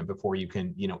assessment before you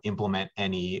can, implement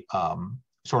any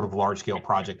sort of large-scale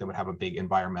project that would have a big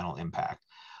environmental impact.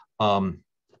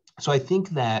 So I think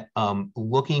that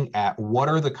looking at what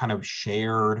are the kind of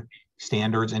shared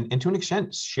standards and to an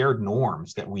extent shared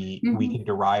norms that we can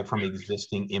derive from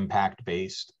existing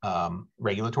impact-based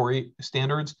regulatory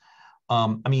standards.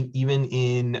 I mean, even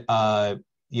in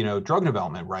drug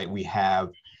development, right? We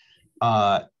have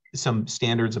some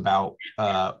standards about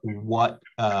what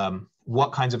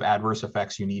kinds of adverse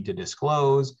effects you need to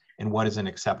disclose and what is an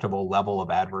acceptable level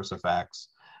of adverse effects.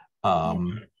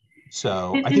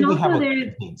 So I think we have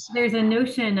there's a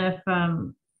notion of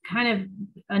kind of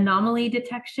anomaly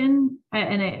detection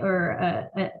or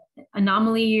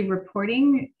anomaly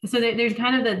reporting. So there's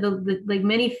kind of the like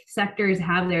many sectors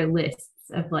have their lists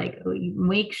of like, you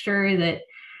make sure that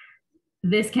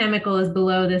this chemical is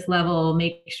below this level,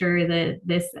 make sure that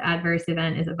this adverse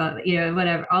event is above,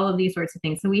 whatever, all of these sorts of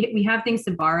things. So we have things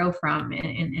to borrow from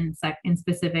in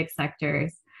specific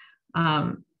sectors.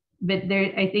 But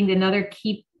there, I think another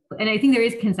key, and I think there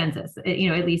is consensus,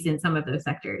 at least in some of those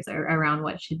sectors around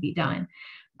what should be done.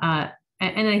 And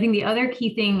I think the other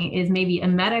key thing is maybe a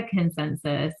meta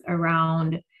consensus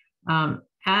around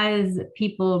as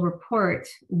people report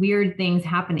weird things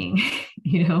happening,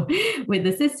 with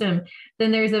the system,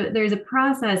 then there's a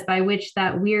process by which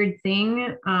that weird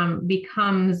thing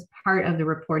becomes part of the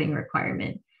reporting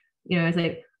requirement. It's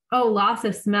like, oh, loss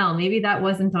of smell, maybe that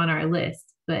wasn't on our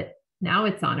list, but now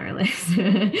it's on our list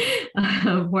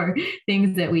for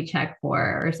things that we check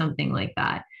for or something like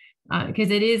that. Because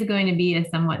it is going to be a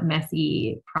somewhat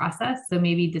messy process. So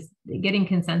maybe just getting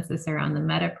consensus around the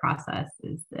meta process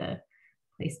is the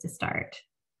place to start.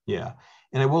 Yeah.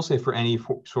 And I will say, for any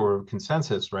sort of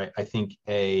consensus, right, I think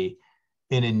an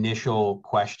initial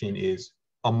question is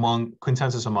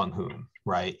consensus among whom,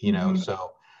 right?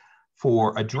 So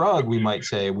for a drug, we might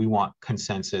say we want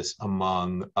consensus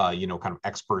among, kind of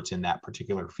experts in that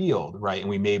particular field, right? And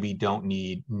we maybe don't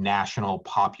need national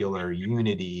popular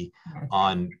unity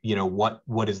on,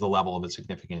 what is the level of a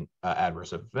significant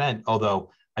adverse event.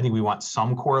 Although I think we want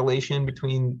some correlation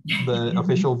between the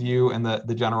official view and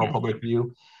the general public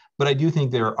view. But I do think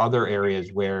there are other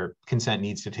areas where consent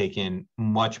needs to take in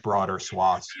much broader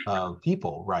swaths of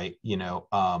people, right?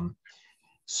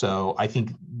 So I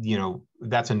think,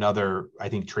 that's another, I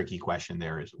think, tricky question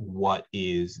there is what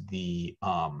is the,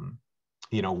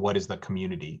 what is the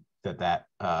community that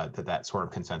sort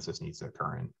of consensus needs to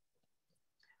occur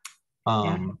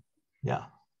in? Yeah.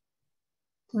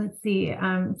 Let's see.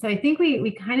 So I think we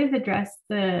kind of addressed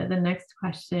the next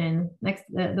question.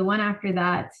 The one after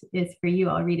that is for you.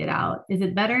 I'll read it out. Is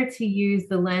it better to use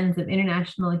the lens of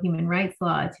international human rights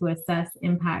law to assess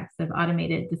impacts of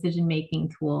automated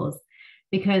decision-making tools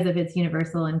because of its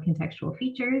universal and contextual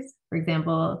features? For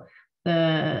example,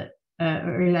 or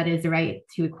that is the right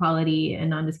to equality and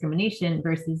non-discrimination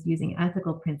versus using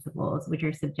ethical principles, which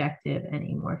are subjective and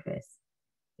amorphous,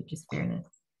 which is fairness.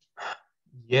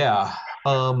 Yeah.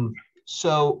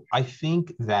 So I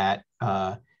think that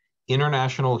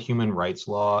international human rights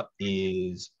law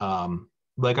is,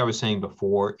 like I was saying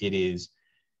before, it is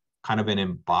kind of an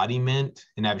embodiment,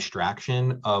 an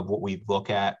abstraction of what we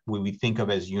think of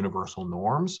as universal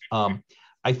norms.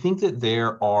 I think that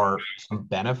there are some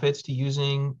benefits to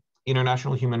using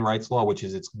international human rights law, which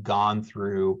is it's gone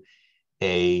through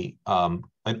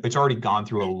it's already gone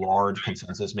through a large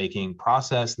consensus making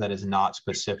process that is not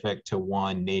specific to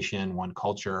one nation, one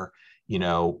culture,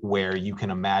 where you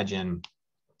can imagine,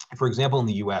 for example, in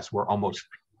the US, we're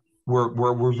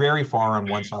very far on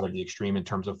one side of the extreme in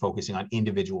terms of focusing on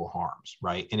individual harms,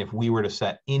 right? And if we were to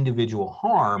set individual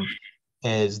harm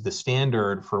as the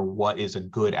standard for what is a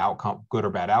good outcome, good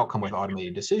or bad outcome with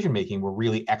automated decision making, we're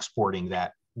really exporting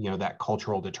that, that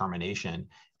cultural determination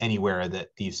anywhere that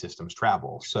these systems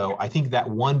travel. So I think that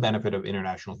one benefit of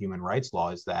international human rights law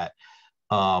is that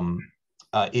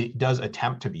it does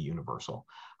attempt to be universal.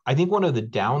 I think one of the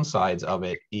downsides of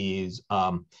it is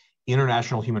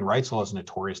international human rights law is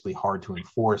notoriously hard to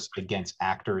enforce against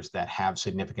actors that have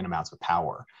significant amounts of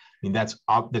power. I mean, that's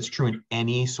true in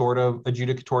any sort of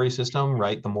adjudicatory system,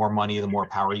 right? The more money, the more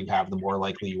power you have, the more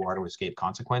likely you are to escape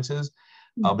consequences.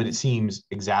 But it seems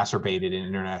exacerbated in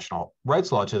international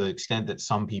rights law to the extent that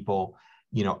some people,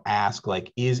 ask,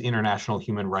 like, is international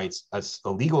human rights a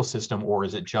legal system, or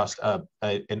is it just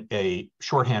a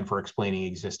shorthand for explaining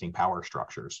existing power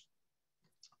structures?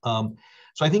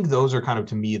 So I think those are kind of,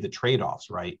 to me, the trade-offs,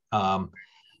 right?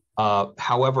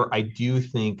 However, I do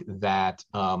think that,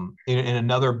 and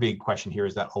another big question here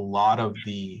is that a lot of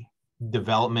the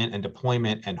development and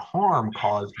deployment and harm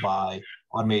caused by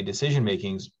automated decision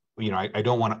makings, I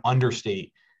don't want to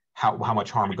understate how much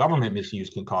harm government misuse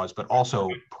can cause, but also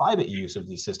private use of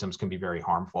these systems can be very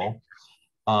harmful.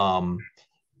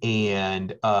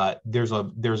 And there's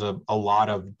a lot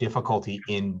of difficulty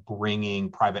in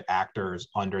bringing private actors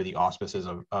under the auspices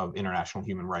of international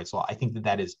human rights law. I think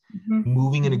that is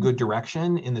moving in a good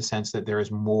direction, in the sense that there is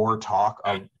more talk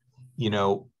of,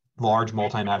 large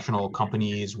multinational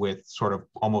companies with sort of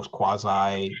almost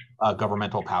quasi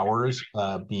governmental powers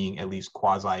being at least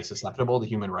quasi susceptible to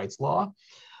human rights law.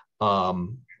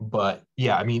 But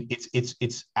yeah, I mean,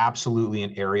 it's absolutely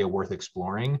an area worth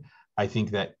exploring. I think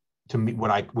that, to me,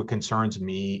 what concerns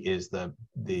me is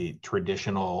the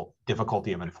traditional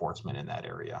difficulty of enforcement in that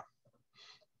area.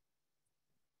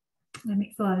 That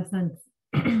makes a lot of sense.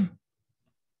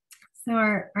 So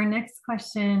our next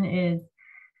question is,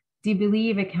 do you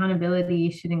believe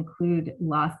accountability should include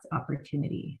lost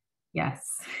opportunity? Yes,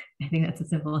 I think that's a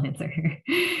simple answer.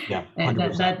 Yeah,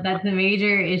 that's a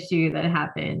major issue that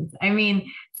happens. I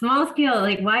mean, small scale,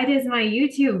 like, why does my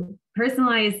YouTube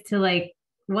personalize to like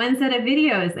one set of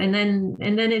videos, and then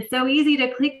it's so easy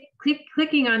to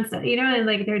clicking on stuff, and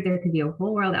like there could be a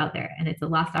whole world out there, and it's a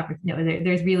lost opportunity.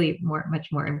 There's really much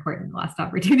more important lost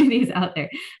opportunities out there.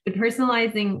 But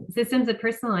personalizing systems that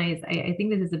personalize, I think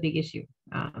this is a big issue.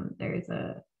 There's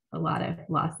a lot of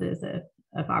losses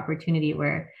of opportunity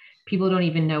where people don't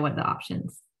even know what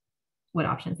options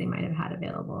they might have had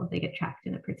available if they get tracked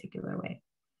in a particular way.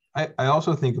 I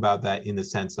also think about that in the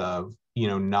sense of,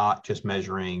 not just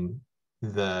measuring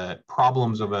the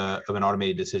problems of an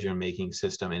automated decision-making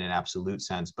system in an absolute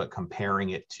sense, but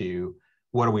comparing it to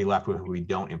what are we left with if we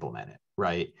don't implement it,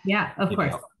 right? Yeah, of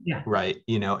course. Yeah. Right.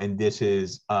 And this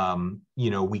is,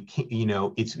 we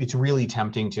can't, it's really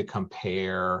tempting to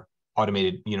compare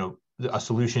automated, a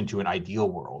solution to an ideal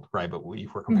world, right? But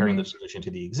if we're comparing the solution to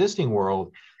the existing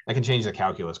world, that can change the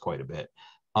calculus quite a bit.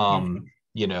 And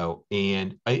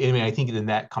I think then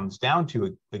that comes down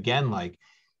to, again, like,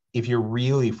 if you're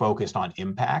really focused on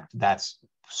impact, that's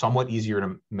somewhat easier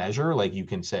to measure. Like, you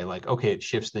can say, like, okay, it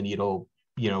shifts the needle,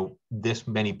 this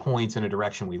many points in a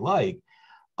direction we like.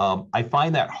 I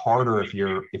find that harder if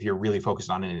you're really focused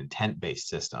on an intent-based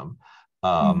system.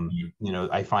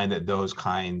 I find that those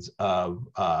kinds of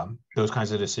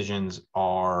decisions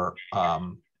are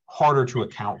harder to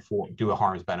account for, do a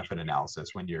harms benefit analysis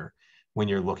when you're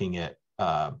looking at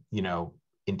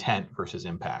intent versus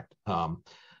impact.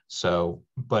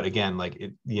 But again,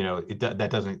 like, that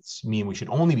doesn't mean we should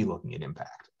only be looking at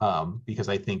impact, because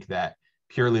I think that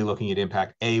purely looking at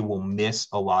impact, will miss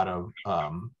a lot of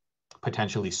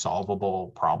potentially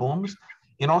solvable problems.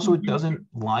 And also, it doesn't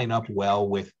line up well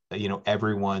with,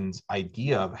 everyone's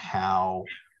idea of how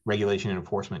regulation and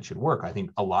enforcement should work. I think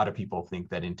a lot of people think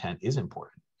that intent is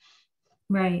important.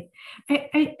 Right.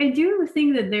 I do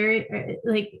think that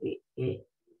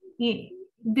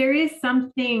there is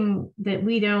something that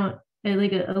we don't,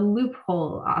 like a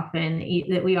loophole often,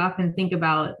 that we often think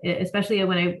about, especially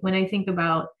when I think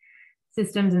about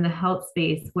systems in the health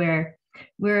space, where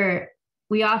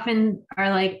we often are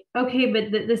like, okay,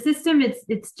 but the system,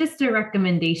 it's just a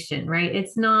recommendation, right?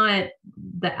 It's not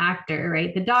the actor,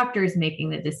 right? The doctor's making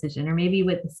the decision. Or maybe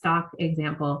with the stock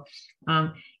example,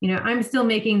 I'm still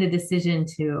making the decision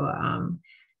to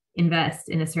invest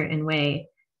in a certain way.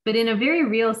 but in a very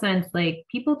real sense, like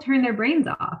people turn their brains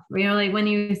off. Like when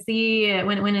you see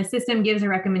when a system gives a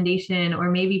recommendation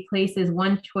or maybe places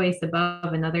one choice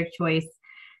above another choice,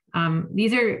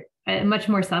 these are much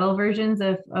more subtle versions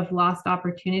of lost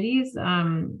opportunities.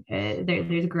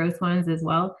 There's gross ones as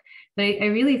well. But I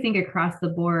really think across the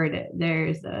board,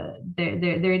 this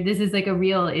is like a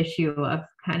real issue of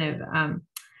kind of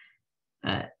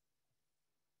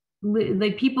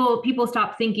like people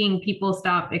stop thinking, people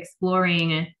stop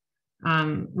exploring.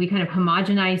 We kind of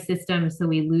homogenize systems, so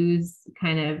we lose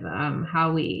kind of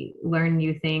how we learn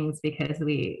new things because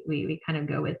we kind of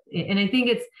go with it. And I think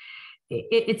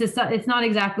it's not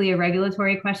exactly a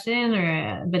regulatory question,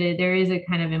 but there is a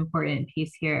kind of important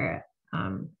piece here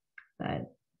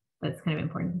that's kind of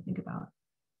important to think about.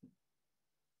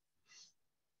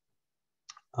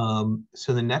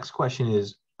 So the next question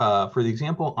is, for the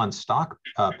example on stock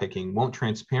picking, won't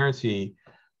transparency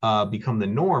become the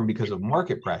norm because of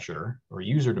market pressure or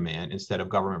user demand instead of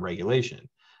government regulation?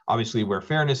 Obviously, where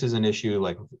fairness is an issue,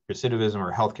 like recidivism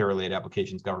or healthcare-related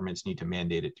applications, governments need to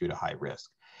mandate it due to high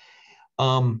risk.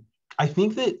 I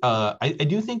think that I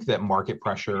do think that market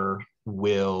pressure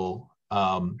will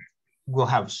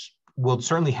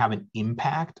certainly have an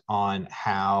impact on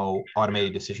how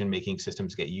automated decision-making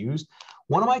systems get used.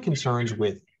 One of my concerns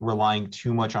with relying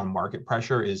too much on market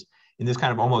pressure is, and this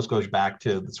kind of almost goes back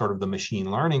to sort of the machine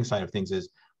learning side of things, is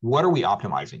what are we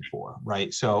optimizing for,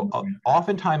 right? So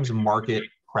oftentimes market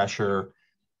pressure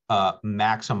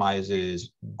maximizes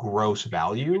gross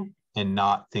value and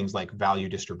not things like value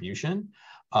distribution.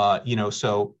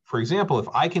 So for example, if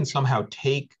I can somehow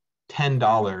take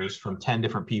 $10 from 10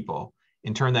 different people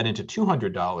and turn that into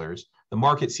 $200, the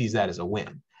market sees that as a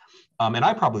win. And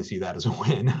I probably see that as a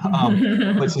win,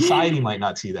 but society might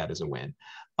not see that as a win.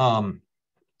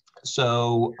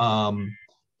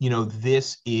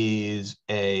 This is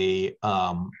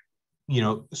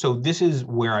this is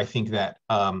where I think that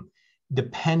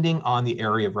depending on the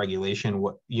area of regulation,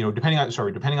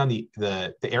 depending on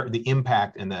the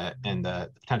impact and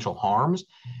the potential harms,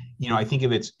 I think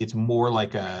of it's more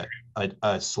like a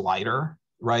slider,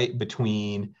 right,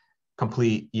 between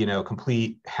complete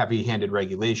heavy-handed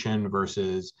regulation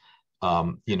versus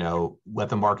let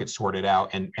the market sort it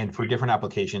out. And for different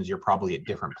applications, you're probably at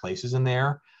different places in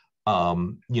there.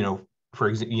 For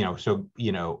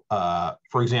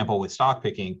example, with stock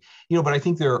picking, but I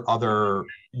think there are other,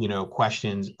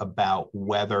 questions about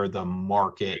whether the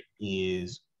market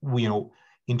is,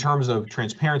 in terms of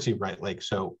transparency, right? Like,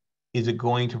 so is it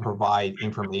going to provide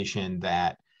information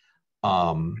that,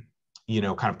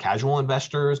 kind of casual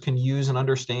investors can use and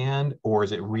understand, or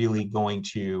is it really going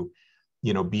to,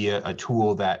 be a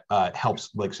tool that helps,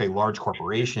 like, say, large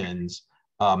corporations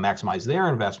maximize their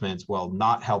investments while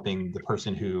not helping the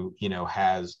person who,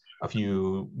 has a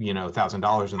few,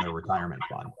 $1,000s in their retirement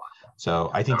fund.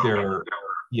 So I think there are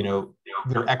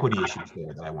equity issues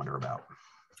there that I wonder about.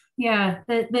 Yeah,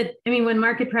 when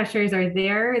market pressures are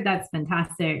there, that's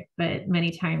fantastic, but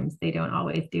many times they don't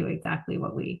always do exactly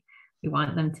what we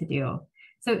want them to do.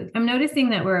 So I'm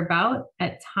noticing that we're about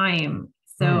at time.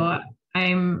 So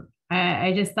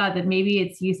I just thought that maybe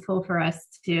it's useful for us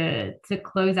to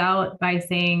close out by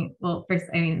saying, well, first,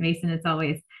 Mason, it's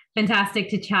always fantastic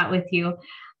to chat with you.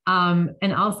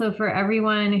 And also for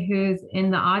everyone who's in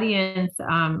the audience,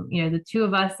 the two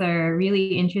of us are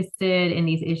really interested in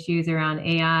these issues around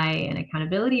AI and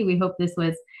accountability. We hope this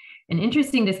was an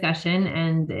interesting discussion.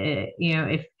 And,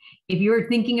 if you're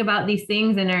thinking about these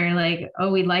things and are like,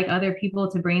 oh, we'd like other people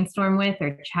to brainstorm with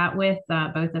or chat with,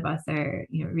 both of us are,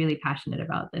 really passionate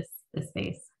about this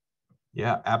space.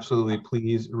 Yeah, absolutely.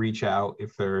 Please reach out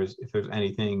if there's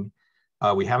anything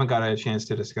we haven't got a chance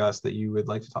to discuss that you would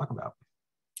like to talk about.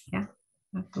 Yeah,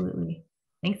 absolutely.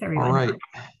 Thanks, everyone. All right.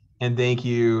 And thank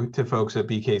you to folks at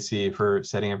BKC for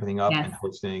setting everything up and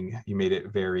hosting. You made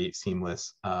it very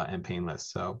seamless and painless.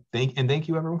 So thank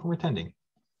you everyone for attending.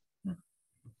 Yeah.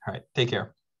 All right. Take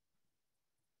care.